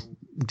well,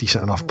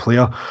 decent enough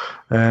player.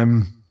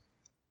 They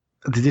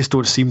just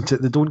don't seem to.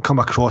 They don't come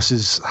across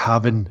as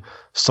having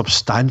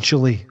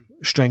substantially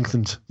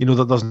strengthened.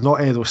 There's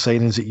not any of those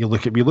signings that you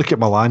look at. We look at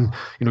Milan,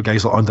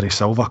 guys like Andre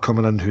Silva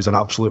coming in, who's an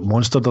absolute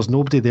monster. There's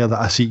nobody there that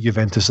I see at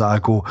Juventus that I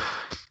go,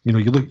 you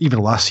look, even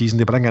last season,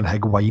 they bring in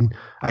Higuain,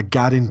 a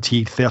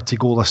guaranteed 30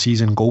 goal a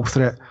season goal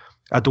threat.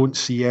 I don't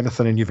see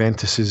anything in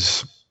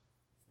Juventus's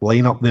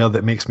lineup there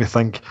that makes me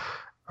think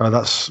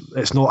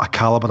it's not a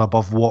calibre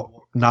above what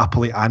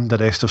Napoli and the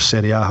rest of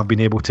Serie A have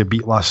been able to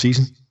beat last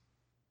season.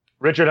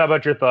 Richard, how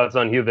about your thoughts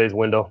on Juve's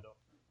window?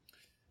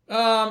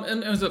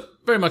 And it was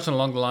very much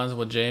along the lines of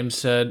what James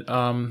said.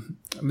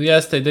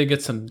 Yes, they did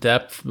get some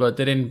depth, but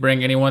they didn't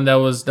bring anyone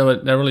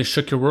that really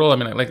shook your world.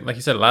 Like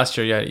you said, last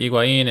year you had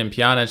Higuain and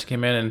Pjanic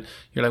came in, and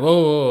you're like,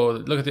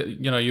 whoa, look at the,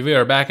 Juve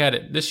are back at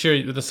it. This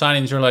year with the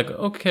signings, you're like,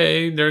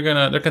 okay,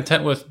 they're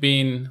content with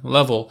being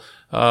level,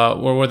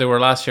 where they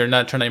were last year,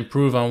 not trying to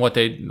improve on what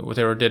they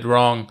did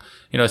wrong.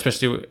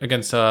 Especially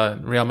against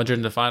Real Madrid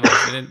in the finals,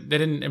 they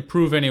didn't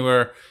improve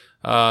anywhere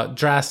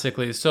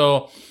drastically.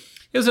 So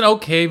it was an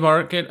okay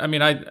market.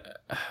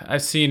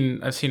 I've seen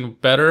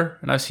better,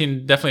 and I've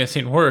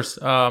seen worse.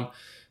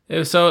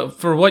 So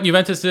for what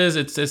Juventus is,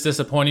 it's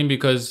disappointing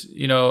because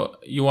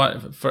you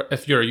want,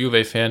 if you're a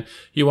Juve fan,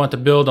 you want to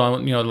build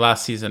on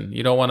last season.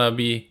 You don't want to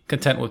be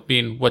content with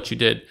being what you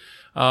did.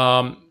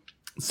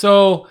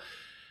 So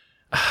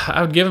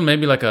I would give him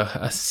maybe like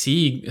a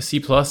C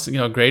plus,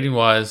 grading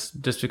wise,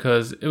 just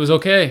because it was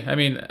okay.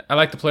 I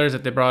like the players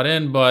that they brought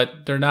in,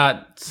 but they're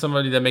not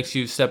somebody that makes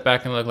you step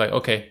back and look like,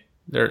 okay,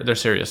 they're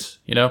serious,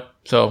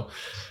 So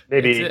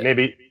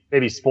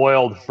maybe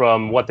spoiled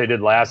from what they did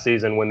last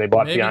season when they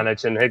bought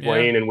Pjanic and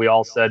Higuain, and we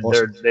all said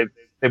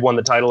they've won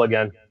the title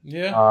again.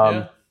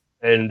 Yeah.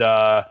 And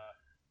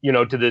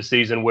to this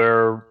season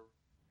where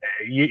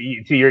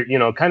to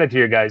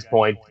your guys'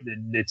 point,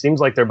 it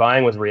seems like their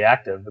buying was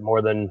reactive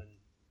more than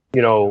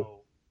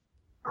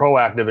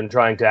proactive in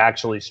trying to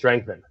actually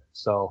strengthen.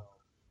 So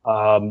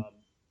the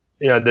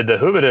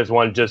Huvides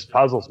one just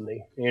puzzles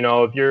me.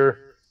 If you're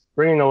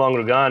bringing along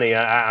Rugani,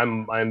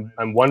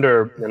 I'm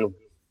wonder,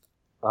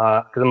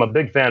 because I'm a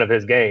big fan of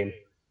his game.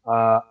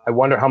 I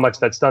wonder how much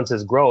that stunts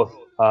his growth,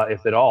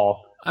 if at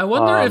all. I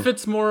wonder if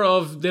it's more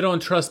of they don't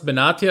trust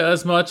Benatia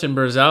as much and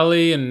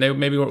Berzali, and they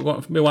maybe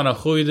want to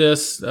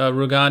Huvides,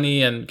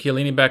 Rugani, and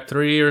Chiellini back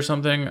three or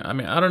something.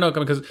 I don't know,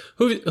 because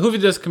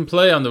Huvides can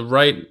play on the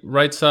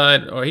right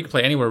side, or he can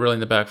play anywhere really in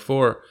the back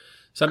four.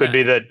 So could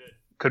be that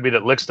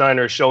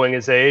Lichtsteiner is showing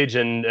his age,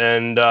 and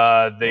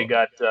they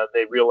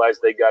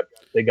realized they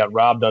got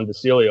robbed on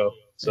Desilio.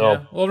 So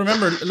yeah. Well,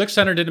 remember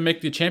Lichtsteiner didn't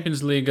make the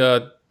Champions League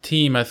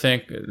team. I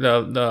think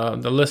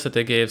the list that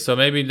they gave. So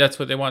maybe that's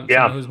what they want.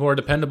 Someone who's more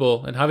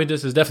dependable, and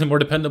Javidis is definitely more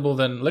dependable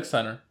than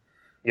Lichtsteiner.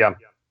 Yeah.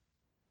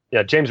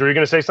 James, were you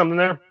going to say something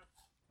there?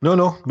 No,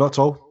 not at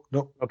all.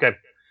 No. Okay.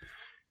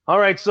 All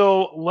right.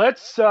 So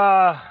let's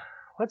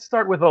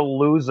start with a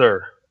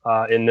loser.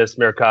 In this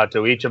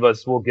Mercato, each of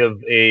us will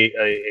give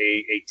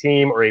a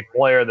team or a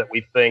player that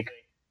we think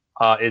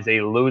is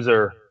a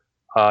loser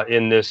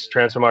in this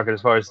transfer market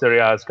as far as Serie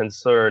A is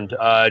concerned.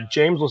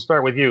 James, we'll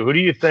start with you. Who do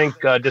you think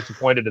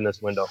disappointed in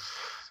this window?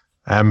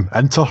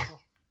 Inter.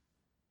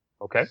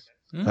 Okay.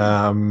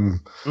 I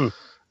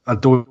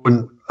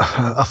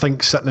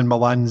think sitting in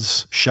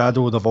Milan's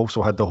shadow, they've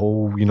also had the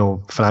whole,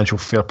 financial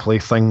fair play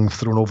thing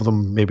thrown over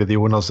them. Maybe the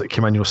owners that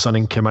came in,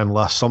 Sunning came in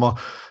last summer,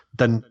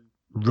 didn't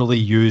really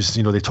use,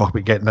 they talk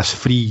about getting this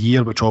free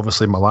year, which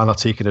obviously Milan are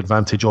taking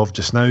advantage of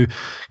just now.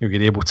 You're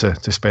able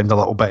to spend a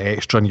little bit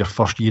extra in your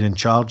first year in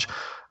charge.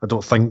 I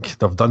don't think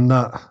they've done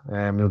that.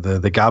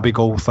 The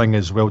Gabigol thing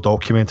is well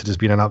documented as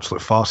being an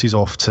absolute farce. He's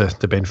off to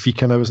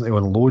Benfica now, isn't he,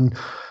 on loan?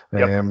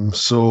 Yep.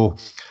 So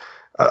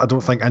I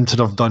don't think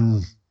Inter have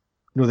done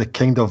the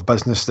kind of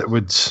business that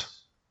would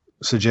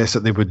suggest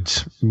that they would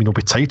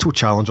be title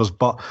challengers,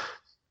 but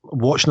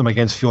watching them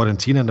against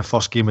Fiorentina in the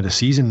first game of the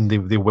season,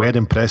 they were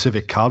impressive.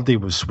 Icardi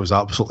was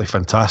absolutely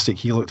fantastic.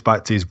 He looked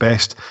back to his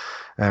best.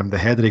 The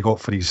header he got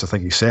for his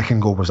second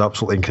goal was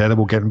absolutely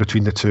incredible, getting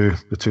between the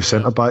two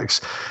centre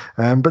backs.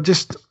 But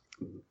just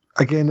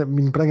again, I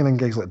mean, bringing in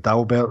guys like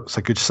Dalbert, it's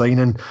a good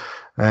signing.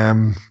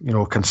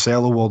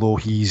 Cancelo, although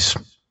he's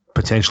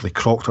potentially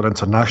crocked on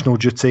international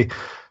duty,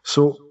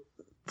 so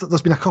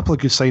there's been a couple of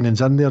good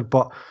signings in there,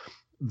 but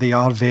they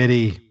are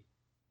very,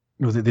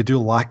 they do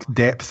lack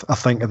depth. I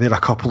think they're a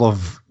couple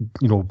of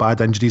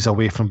bad injuries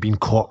away from being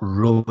caught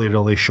really,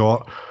 really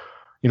short.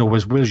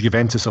 Whereas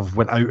Juventus have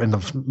went out and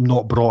they've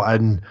not brought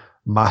in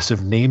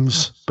massive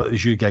names, but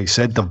as you guys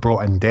said, they've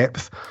brought in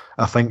depth.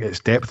 I think it's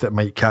depth that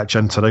might catch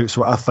Inter out.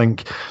 So I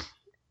think,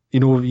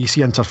 you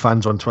see Inter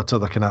fans on Twitter,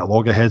 they're kind of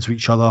loggerheads with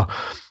each other.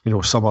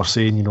 Some are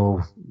saying,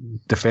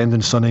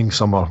 defending Sonning,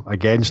 some are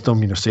against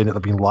them, saying that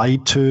they've been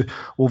lied to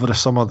over the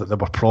summer, that they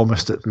were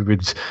promised that we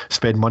would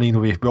spend money.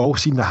 We all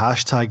seen the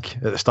hashtag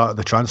at the start of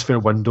the transfer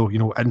window,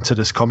 Inter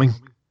is coming.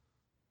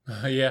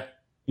 Yeah.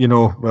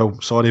 Well,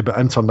 sorry, but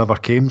Inter never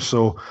came.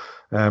 So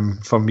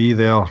for me,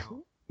 they're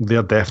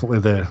definitely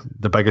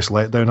the biggest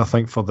letdown, I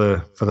think, for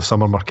the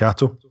summer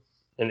mercato.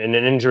 And an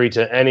injury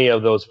to any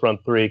of those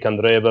front three,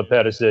 Candreva,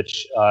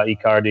 Perisic,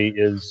 Icardi,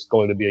 is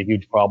going to be a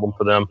huge problem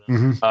for them.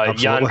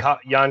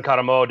 Jan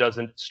Karamo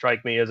doesn't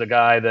strike me as a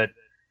guy that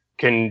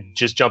can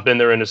just jump in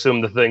there and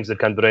assume the things that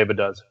Candreva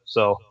does.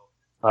 So,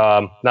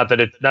 not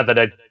that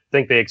I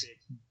think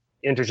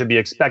Inter should be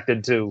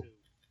expected to,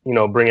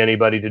 bring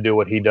anybody to do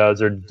what he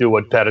does or do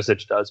what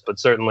Perisic does, but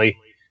certainly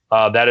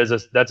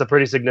that's a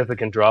pretty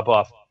significant drop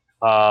off.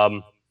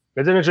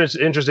 It's an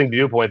interesting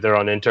viewpoint there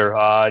on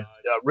Inter.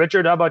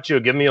 Richard, how about you?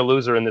 Give me a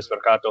loser in this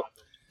mercato.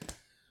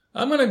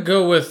 I'm gonna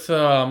go with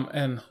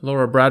and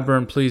Laura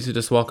Bradburn, please, you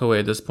just walk away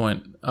at this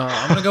point.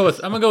 I'm gonna go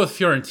with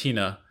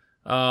Fiorentina.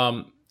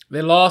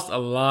 They lost a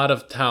lot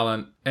of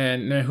talent,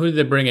 and who did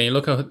they bring in? You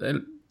look at,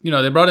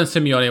 they brought in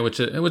Simeone, which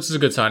is a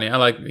good signing.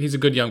 He's a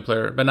good young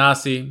player.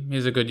 Benassi,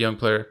 he's a good young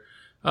player.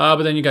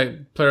 But then you got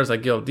players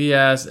like Gil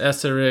Diaz,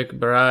 Eseric,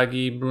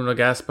 Baraghi, Bruno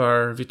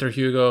Gaspar, Victor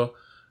Hugo.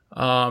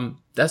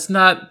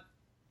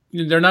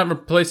 They're not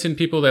replacing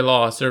people they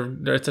lost.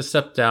 It's a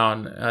step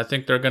down. I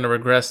think they're going to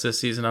regress this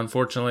season,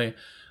 unfortunately.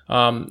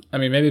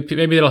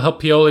 Maybe it'll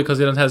help Pioli because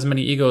he doesn't have as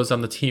many egos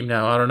on the team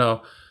now. I don't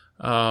know.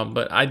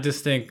 But I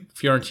just think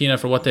Fiorentina,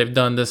 for what they've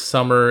done this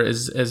summer,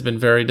 has been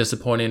very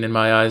disappointing in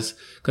my eyes,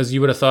 because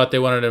you would have thought they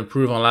wanted to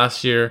improve on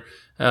last year,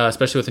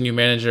 especially with a new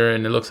manager,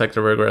 and it looks like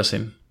they're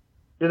regressing.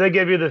 Do they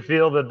give you the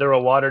feel that they're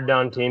a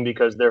watered-down team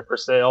because they're for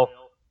sale?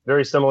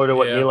 Very similar to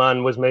what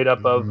Milan was made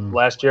up of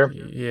last year.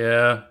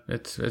 Yeah,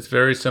 it's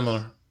very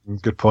similar.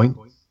 Good point.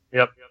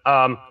 Yep.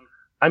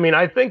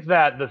 I think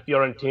that the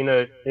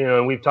Fiorentina,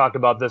 and we've talked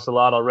about this a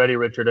lot already,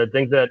 Richard. I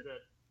think that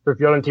for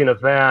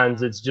Fiorentina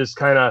fans, it's just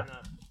kind of,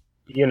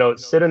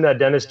 sit in that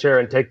dentist chair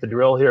and take the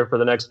drill here for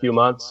the next few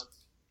months.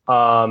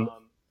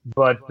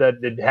 But that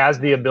it has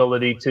the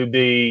ability to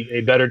be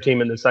a better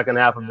team in the second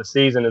half of the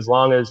season, as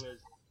long as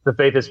the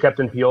faith is kept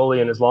in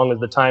Pioli and as long as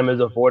the time is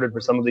afforded for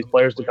some of these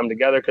players to come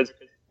together. Because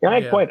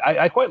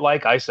I quite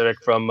like Isaac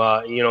from,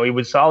 he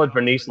was solid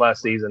for Nice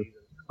last season.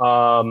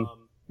 And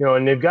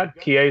they've got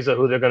Chiesa,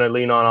 who they're going to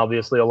lean on,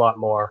 obviously, a lot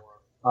more.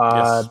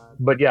 Yes.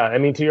 But yeah,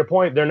 to your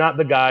point, they're not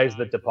the guys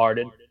that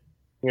departed,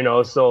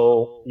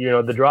 so,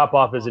 the drop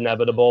off is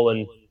inevitable,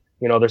 and,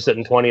 they're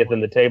sitting 20th in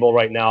the table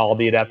right now,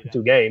 albeit after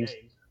 2 games.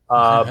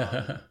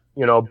 But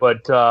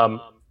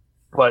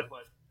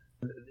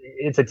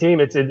it's a team.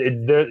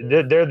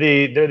 They're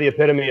the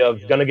epitome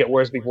of gonna get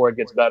worse before it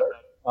gets better.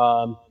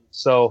 But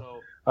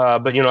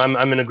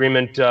I'm in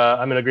agreement.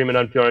 I'm in agreement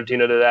on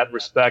Fiorentina to that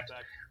respect.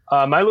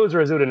 My loser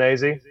is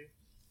Udinese.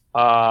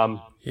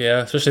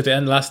 Especially at the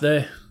end last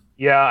day.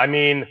 Yeah,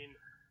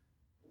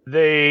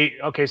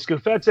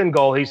 Scufet's in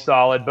goal. He's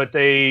solid, but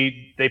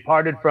they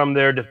parted from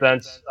their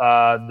defense,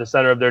 the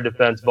center of their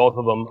defense, both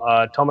of them,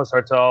 Thomas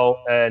Hurtel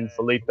and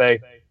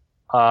Felipe,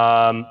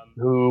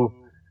 who.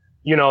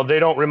 They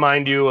don't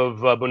remind you of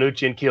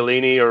Bonucci and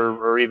Chiellini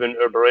or even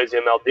Baresi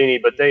and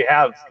Maldini, but they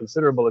have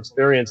considerable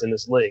experience in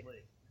this league.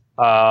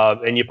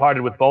 And you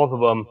parted with both of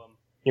them,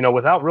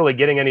 without really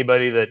getting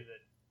anybody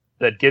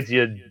that gets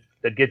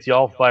you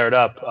all fired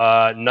up.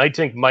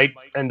 Nijtink might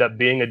end up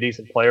being a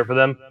decent player for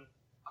them,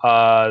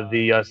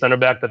 the center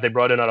back that they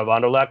brought in out of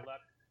Anderlecht.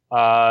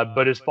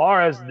 But as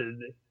far as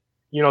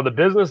the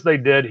business they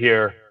did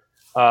here,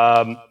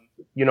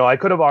 I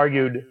could have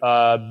argued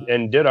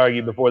and did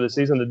argue before the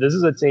season that this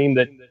is a team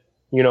that,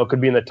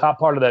 could be in the top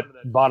part of that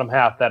bottom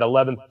half, that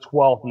 11th,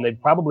 12th, and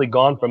they've probably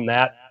gone from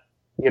that,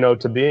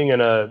 to being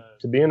in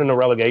a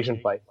relegation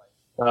fight.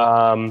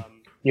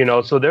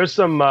 So there's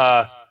some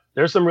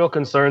real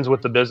concerns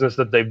with the business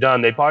that they've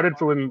done. They parted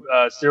from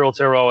Cyril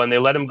Tero and they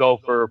let him go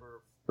for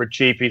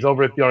cheap. He's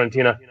over at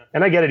Fiorentina,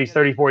 and I get it. He's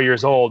 34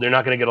 years old. You're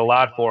not going to get a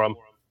lot for him,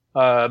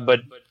 but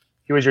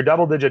he was your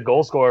double-digit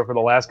goal scorer for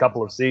the last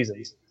couple of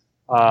seasons.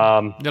 They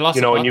lost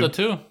Zapata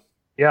too.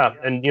 Yeah,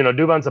 and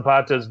Duvan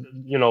Zapata's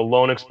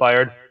loan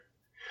expired.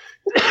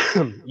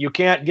 You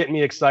can't get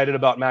me excited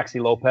about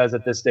Maxi Lopez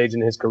at this stage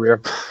in his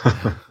career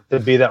to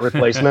be that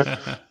replacement.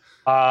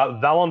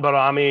 Valon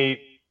Barami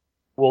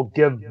will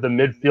give the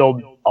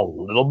midfield a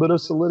little bit of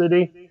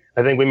solidity.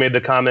 I think we made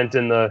the comment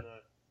in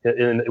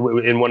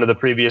one of the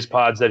previous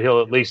pods that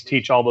he'll at least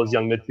teach all those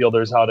young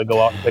midfielders how to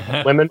go out and pick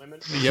up women.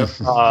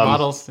 Yep,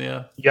 models.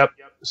 Yeah. Yep.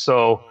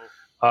 So,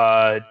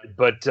 I'm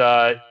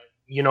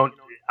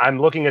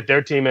looking at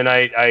their team, and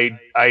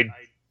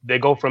they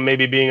go from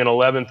maybe being an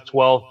 11th,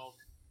 12th,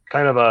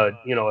 kind of a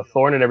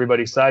thorn in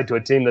everybody's side, to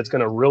a team that's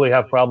going to really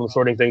have problems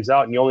sorting things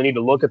out. And you only need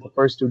to look at the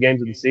first 2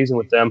 games of the season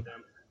with them.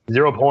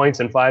 0 points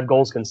and 5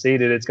 goals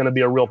conceded. It's going to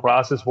be a real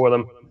process for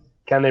them.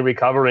 Can they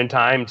recover in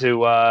time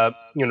to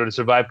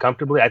survive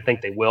comfortably? I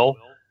think they will.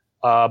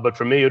 But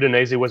for me,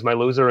 Udinese was my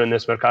loser in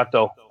this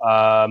Mercato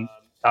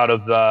out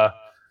of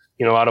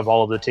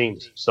all of the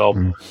teams.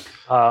 So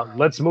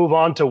let's move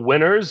on to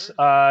winners.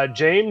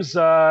 James,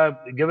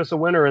 give us a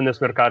winner in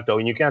this Mercato,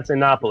 and you can't say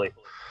Napoli.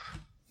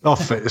 Oh,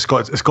 it's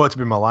got to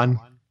be Milan.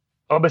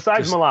 Oh,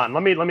 besides Milan,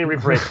 let me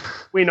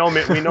rephrase. We know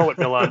what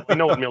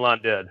Milan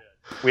did.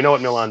 We know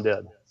what Milan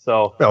did.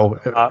 So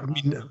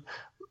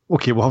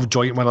okay, we'll have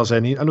joint winners. I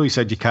know you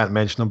said you can't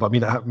mention them, but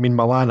I mean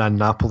Milan and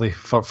Napoli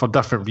for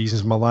different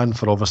reasons. Milan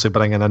for obviously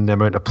bringing in the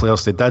amount of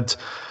players they did,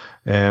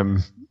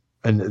 and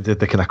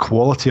the kind of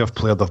quality of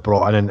player they've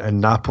brought in, and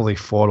Napoli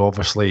for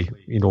obviously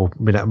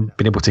being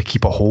able to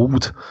keep a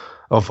hold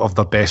of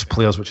their best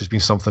players, which has been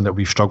something that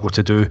we've struggled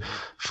to do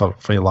for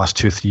the last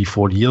 2, 3,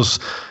 4 years.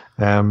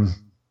 But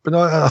no,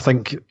 I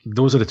think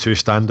those are the 2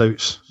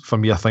 standouts for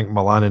me. I think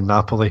Milan and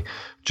Napoli,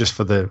 just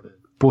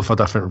both for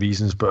different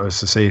reasons, but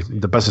as I say,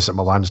 the business that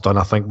Milan's done,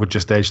 I think, would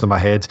just edge them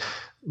ahead.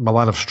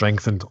 Milan have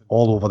strengthened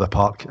all over the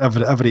park,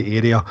 every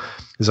area.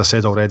 As I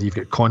said already, you've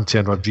got Conte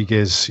and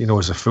Rodriguez,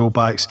 as the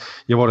fullbacks.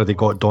 You've already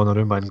got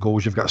Donnarumma in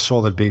goals. You've got a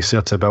solid base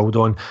there to build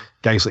on.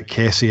 Guys like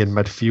Kessie in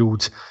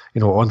midfield,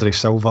 Andre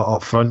Silva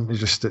up front.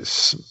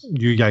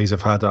 You guys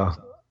have had a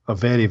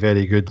very,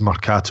 very good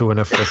Mercato, and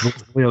if those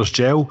players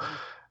gel,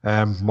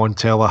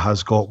 Montella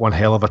has got one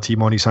hell of a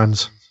team on his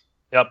hands.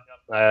 Yep,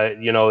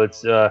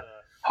 it's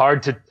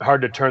hard to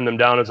turn them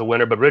down as a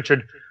winner. But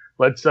Richard,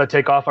 let's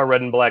take off our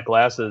red and black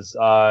glasses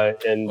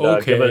and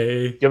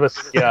give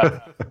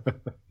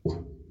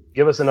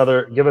us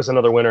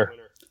another winner.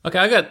 Okay,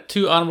 I got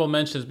 2 honorable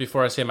mentions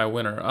before I say my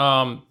winner.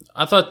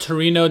 I thought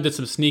Torino did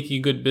some sneaky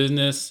good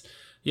business.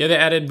 Yeah, they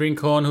added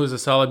Rincon, who's a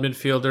solid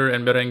midfielder,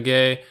 and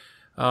Berenguer.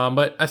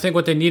 But I think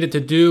what they needed to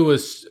do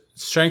was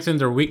strengthen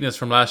their weakness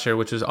from last year,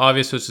 which is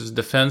obvious, which is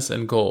defense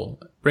and goal.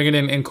 Bringing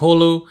in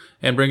N'Kolo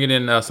and bringing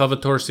in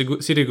Salvatore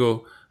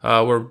Sirigu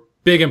were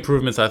big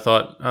improvements, I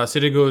thought.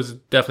 Sirigu is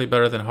definitely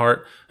better than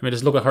Hart. I mean,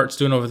 just look what Hart's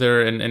doing over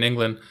there in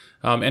England.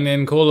 And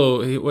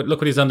N'Kolo,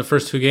 look what he's done the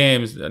first 2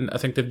 games. And I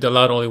think they've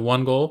allowed only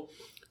 1 goal.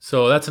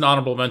 So that's an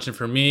honorable mention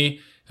for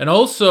me. And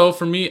also,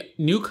 for me,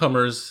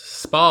 newcomers,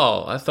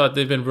 Spal. I thought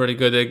they've been really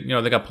good.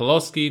 They got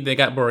Poloski, they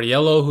got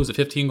Borriello, who's a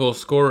 15-goal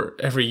scorer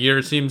every year,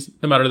 it seems,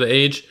 no matter the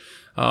age.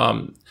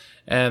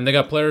 And they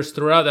got players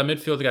throughout that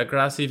midfield. They got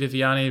Grassi,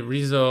 Viviani,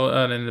 Rizzo,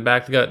 and in the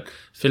back they got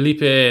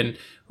Felipe and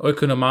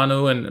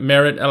Oikonomanu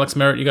and Alex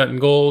Merritt you got in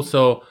goal.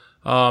 So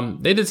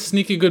they did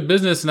sneaky good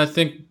business, and I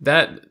think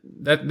that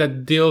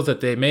deals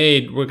that they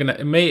made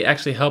it may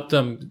actually help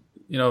them,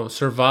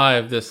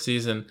 survive this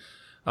season.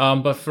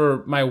 But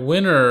for my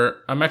winner,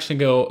 I'm actually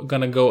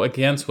gonna go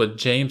against what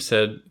James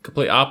said,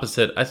 complete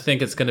opposite. I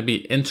think it's gonna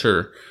be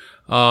Inter.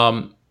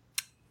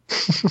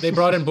 They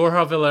brought in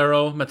Borja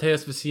Valero,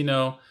 Mateus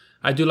Vecino.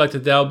 I do like the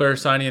Dalbert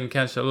signing and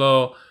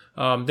Cancelo.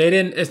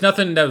 It's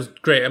nothing that was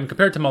great. I mean,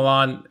 compared to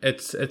Milan,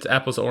 it's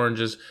apples to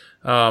oranges.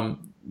 No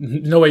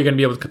way you're going to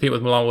be able to compete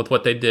with Milan with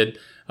what they did.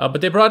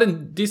 But they brought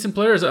in decent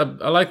players. I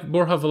like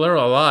Borja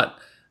Valero a lot.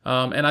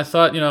 And I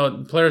thought,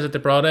 the players that they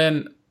brought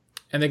in,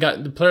 and they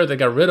got the player they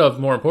got rid of,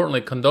 more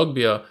importantly,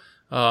 Kondogbia,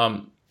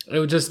 it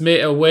would just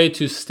make a way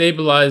to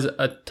stabilize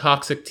a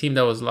toxic team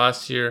that was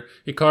last year.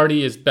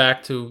 Icardi is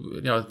back to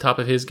the top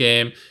of his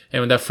game,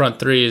 and that front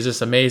 3 is just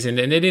amazing.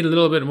 And they need a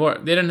little bit more.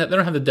 They don't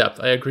have the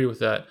depth. I agree with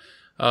that.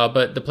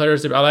 But the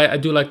players, I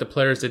do like the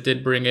players they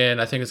did bring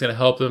in. I think it's going to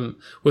help them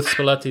with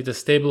Spalletti to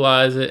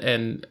stabilize it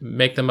and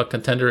make them a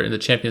contender in the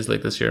Champions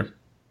League this year.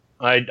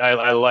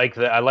 I like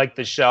that. I like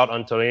the shout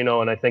on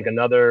Torino, and I think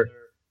another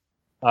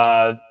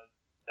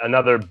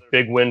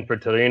big win for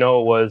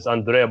Torino was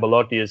Andrea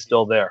Belotti is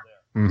still there.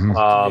 Mm-hmm.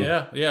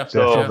 Yeah.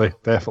 So,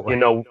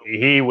 definitely.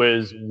 He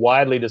was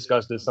widely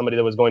discussed as somebody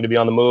that was going to be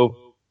on the move.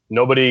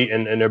 Nobody,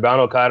 and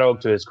Urbano Caro,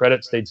 to his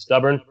credit, stayed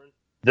stubborn.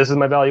 This is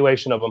my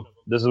valuation of him.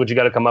 This is what you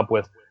got to come up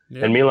with.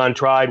 Yeah. And Milan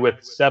tried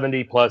with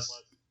 70 plus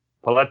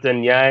Paletta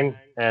and Yang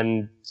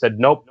and said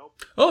nope.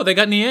 Oh, they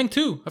got Niang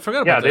too. I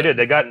forgot about that. Yeah,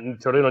 they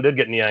did. Torino did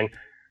get Niang.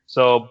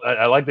 So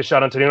I like the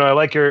shot on Torino. I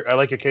like your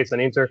case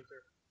on Inter.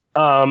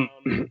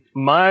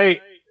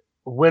 My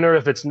winner,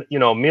 if it's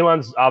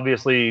Milan's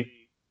obviously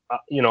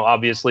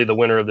the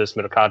winner of this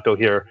Mercato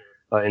here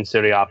in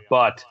Serie A.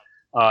 But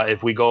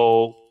if we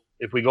go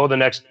to the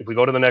next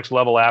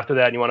level after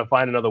that, and you want to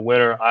find another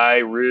winner, I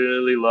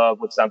really love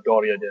what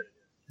Sampdoria did.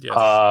 Yes.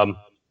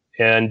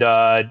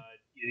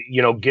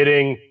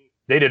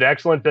 They did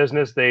excellent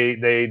business. They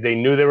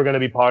knew they were going to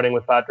be parting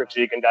with Patrick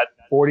Schick and got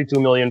 42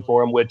 million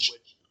for him, which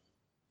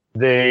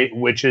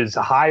which is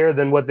higher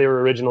than what they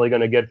were originally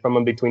going to get from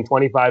him, between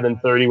 25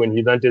 and 30 when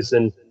Juventus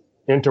and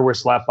Inter were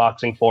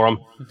slapboxing for him.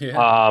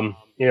 Yeah.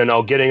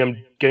 Getting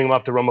him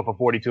up to Roma for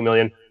 42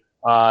 million.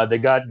 They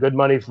got good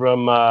money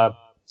from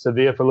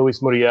Sevilla for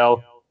Luis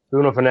Muriel,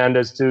 Bruno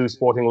Fernandes to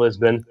Sporting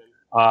Lisbon.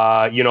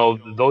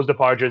 Those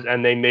departures,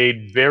 and they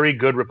made very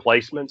good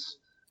replacements.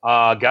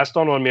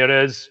 Gaston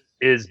Ramirez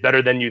is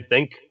better than you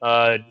think.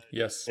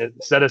 Yes.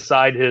 Set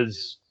aside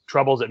his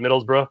troubles at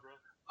Middlesbrough.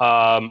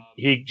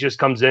 He just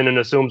comes in and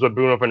assumes what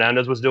Bruno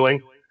Fernandes was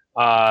doing.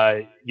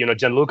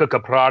 Gianluca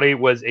Caprari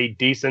was a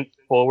decent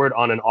forward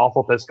on an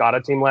awful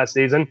Pescara team last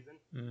season.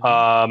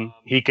 Mm-hmm.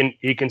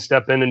 He can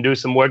step in and do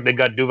some work. They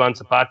got Duvan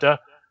Zapata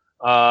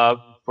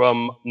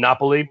from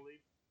Napoli,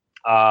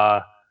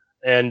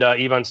 and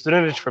Ivan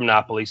Strinic from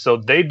Napoli. So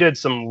they did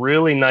some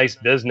really nice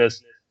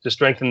business to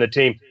strengthen the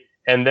team.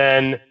 And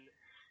then,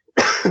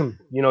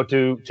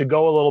 to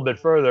go a little bit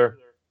further,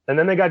 and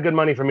then they got good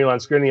money from Milan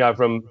Skriniar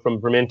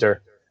from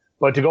Inter.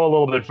 But to go a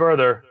little bit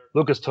further,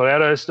 Lucas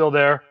Torreira is still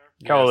there.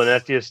 Yes. Carlo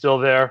Lanetti is still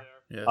there.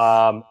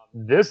 Yes.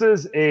 This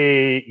is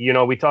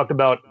we talked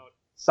about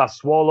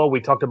Sassuolo. We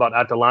talked about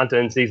Atalanta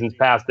in seasons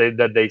past.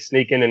 That they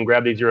sneak in and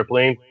grab these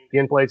European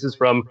places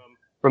from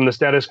the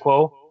status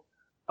quo.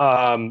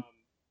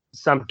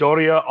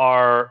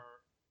 Sampdoria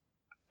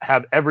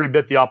have every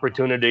bit the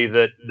opportunity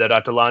that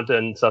Atalanta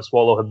and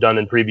Sassuolo have done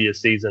in previous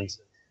seasons.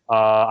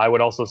 I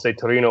would also say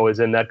Torino is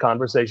in that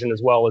conversation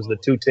as well as the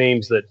two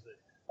teams that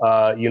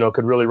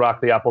could really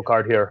rock the apple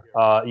cart here.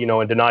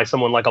 And deny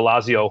someone like a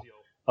Lazio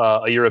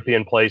a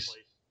European place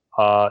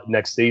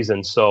next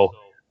season. So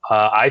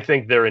I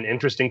think they're an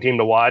interesting team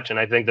to watch, and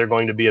I think they're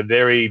going to be a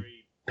very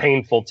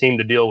painful team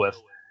to deal with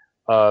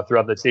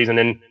throughout the season.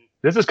 And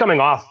this is coming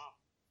off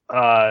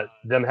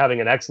them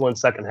having an excellent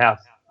second half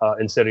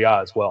in Serie A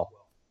as well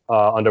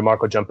under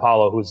Marco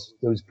Giampaolo,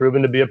 who's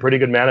proven to be a pretty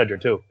good manager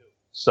too.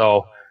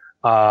 So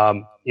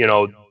I'm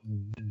not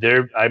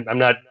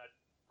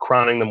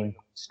crowning them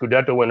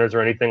Scudetto winners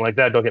or anything like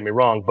that. Don't get me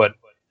wrong, but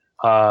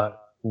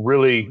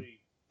really,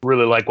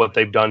 really like what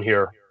they've done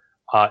here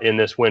in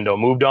this window.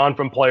 Moved on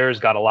from players,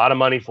 got a lot of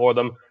money for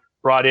them,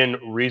 brought in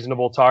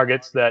reasonable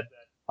targets that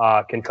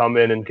can come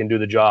in and can do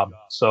the job.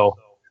 So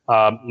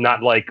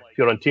not like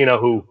Fiorentina,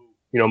 who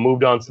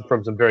moved on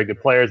from some very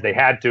good players. They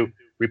had to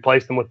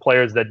replace them with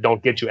players that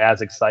don't get you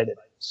as excited.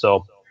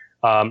 So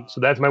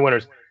that's my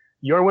winners.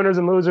 Your winners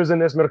and losers in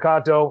this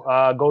Mercato,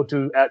 go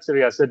to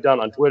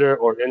 @SeriaSitDown on Twitter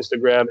or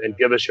Instagram and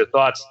give us your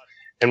thoughts.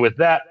 And with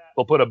that,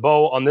 we'll put a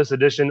bow on this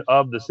edition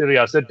of the Serie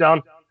A Sit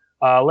Down.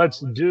 Let's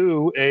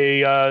do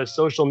a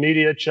social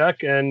media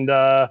check and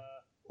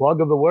plug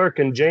of the work.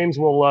 And James,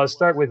 we'll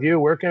start with you.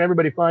 Where can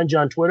everybody find you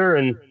on Twitter?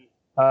 And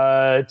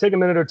take a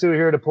minute or two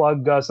here to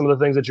plug some of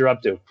the things that you're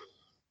up to.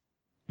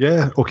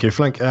 Yeah, okay,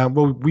 Frank.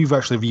 Well, we've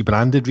actually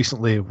rebranded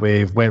recently.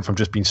 We went from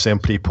just being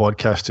Sempre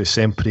Podcast to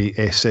Sempre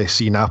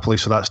SSC Napoli,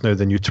 so that's now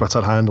the new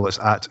Twitter handle. It's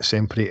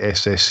 @Sempre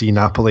SSC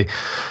Napoli.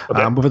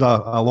 Okay. We've had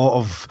a lot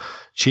of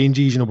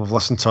changes. We've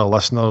listened to our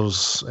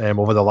listeners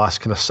over the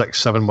last kind of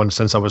 6-7 months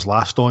since I was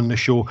last on the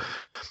show.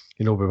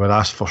 We were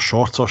asked for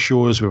shorter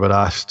shows. We were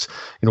asked,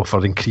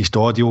 for increased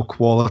audio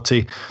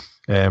quality.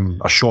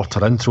 A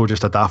shorter intro,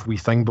 just a daft wee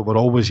thing, but we're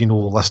always,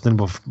 listening.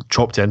 We've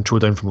chopped the intro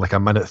down from like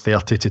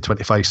 1:30 to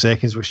 25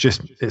 seconds, which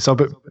it's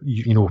about,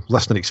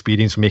 listening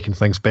experience, making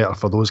things better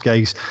for those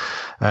guys.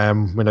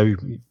 We now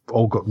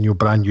all got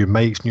brand new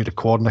mics, new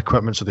recording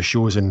equipment, so the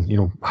show's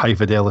in, high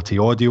fidelity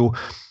audio.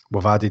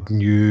 We've added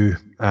new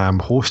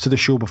hosts to the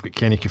show. We've got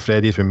Kenny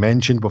Cufredi, as we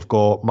mentioned. We've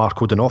got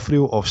Marco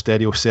D'Onofrio of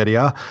Stereo Serie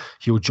A.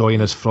 He'll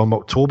join us from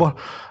October.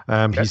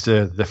 He's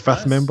the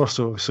fifth member,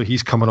 so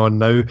he's coming on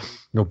now.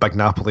 Big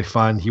Napoli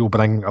fan. He'll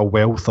bring a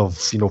wealth of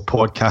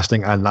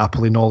podcasting and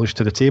Napoli knowledge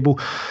to the table.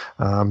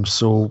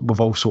 So we've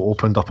also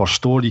opened up our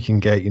store. You can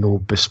get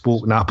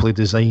bespoke Napoli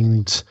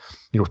designed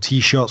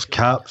t-shirts,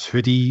 caps,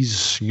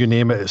 hoodies, you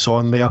name it, it's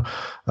on there.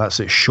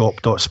 That's at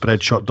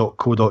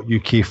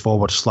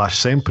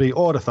shop.spreadshirt.co.uk/Sempre,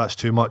 or if that's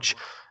too much,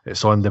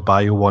 it's on the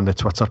bio on the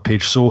Twitter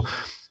page. So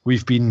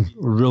we've been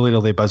really,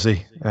 really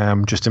busy,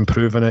 just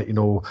improving it.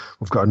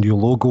 We've got a new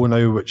logo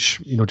now,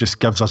 which, just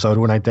gives us our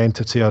own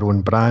identity, our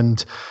own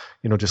brand,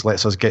 just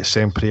lets us get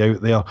Sempre out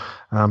there.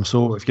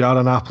 So if you are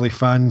a Napoli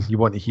fan, you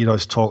want to hear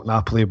us talk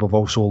Napoli, we've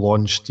also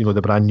launched,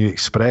 the brand new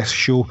Express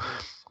show,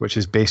 which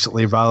is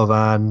basically, rather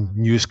than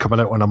news coming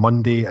out on a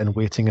Monday and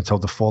waiting until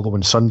the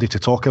following Sunday to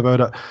talk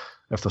about it,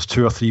 if there's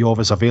 2 or 3 of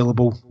us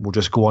available, we'll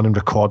just go on and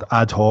record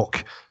ad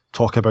hoc,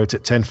 talk about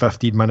it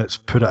 10-15 minutes,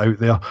 put it out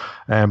there.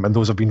 And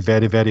those have been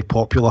very, very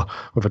popular.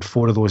 We've had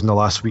 4 of those in the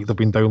last week. They've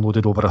been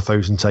downloaded over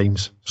 1,000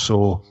 times.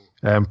 So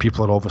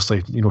people are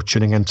obviously,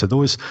 tuning into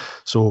those.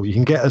 So you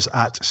can get us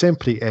at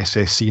Sempre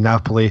SSC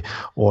Napoli,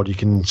 or you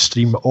can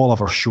stream all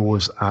of our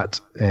shows at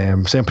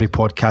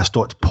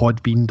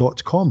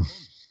semprepodcast.podbean.com.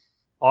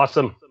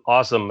 Awesome.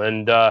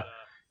 And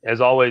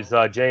as always,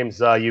 James,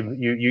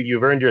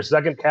 you've earned your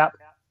second cap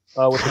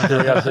with the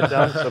Serie A Sit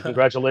Down, so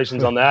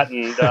congratulations on that.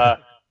 And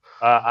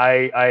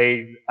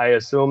I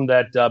assume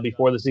that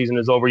before the season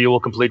is over, you will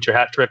complete your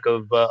hat trick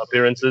of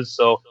appearances.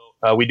 So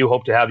we do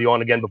hope to have you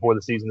on again before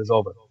the season is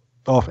over.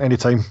 Oh,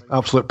 anytime.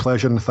 Absolute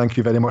pleasure. And thank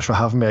you very much for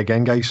having me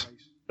again, guys.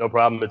 No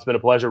problem. It's been a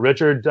pleasure.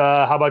 Richard,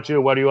 how about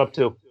you? What are you up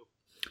to?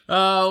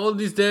 Well,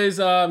 these days,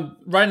 writing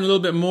a little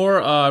bit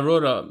more. I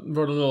wrote a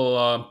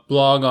little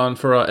blog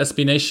for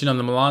SB Nation on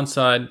the Milan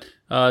side,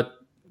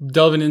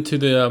 delving into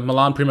the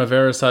Milan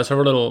Primavera side. So I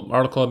wrote a little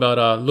article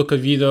about Luca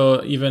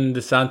Vido, Ivan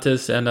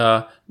DeSantis, and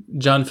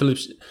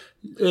Gianfilippo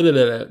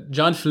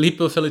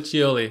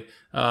Felicioli.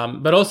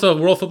 But also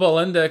World Football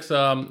Index,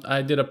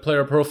 I did a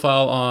player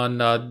profile on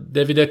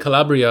Davide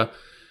Calabria,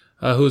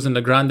 who's in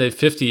the Grande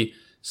 50.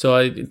 So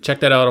I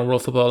checked that out on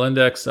World Football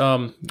Index.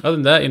 Other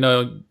than that,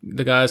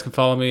 the guys can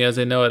follow me as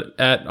they know it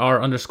at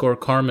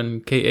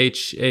 @R_Carman,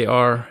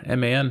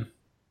 KHARMAN.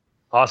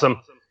 Awesome.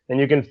 And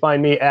you can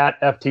find me at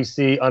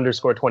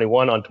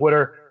FTC_21 on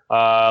Twitter.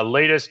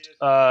 Latest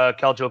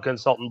Calcio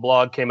Consultant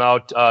blog came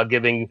out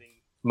giving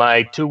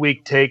my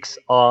 2-week takes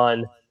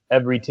on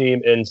every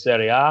team in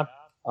Serie A.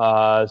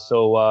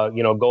 So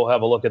go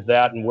have a look at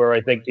that and where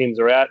I think teams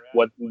are at,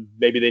 what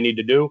maybe they need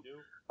to do.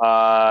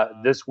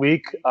 This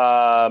week,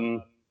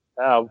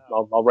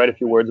 I'll write a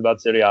few words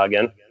about Serie A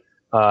again.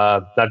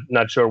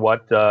 Not sure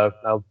what.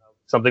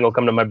 Something will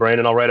come to my brain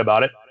and I'll write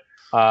about it.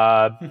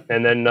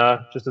 And then,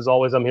 just as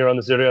always, I'm here on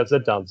the Serie A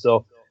Sit Down.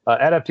 So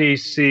at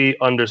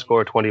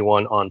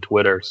FTC_21 on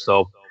Twitter.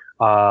 So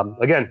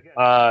again,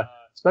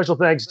 special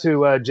thanks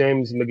to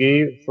James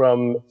McGee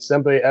from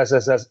Sempre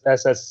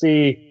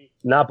SSC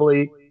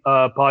Napoli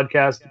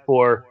podcast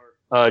for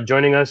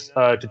joining us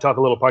to talk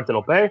a little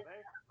Partenopei.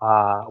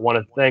 I want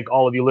to thank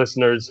all of you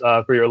listeners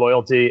for your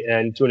loyalty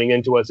and tuning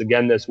in to us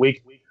again this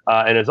week.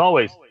 And as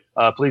always,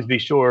 please be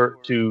sure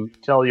to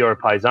tell your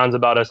paisans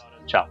about us.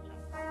 Ciao.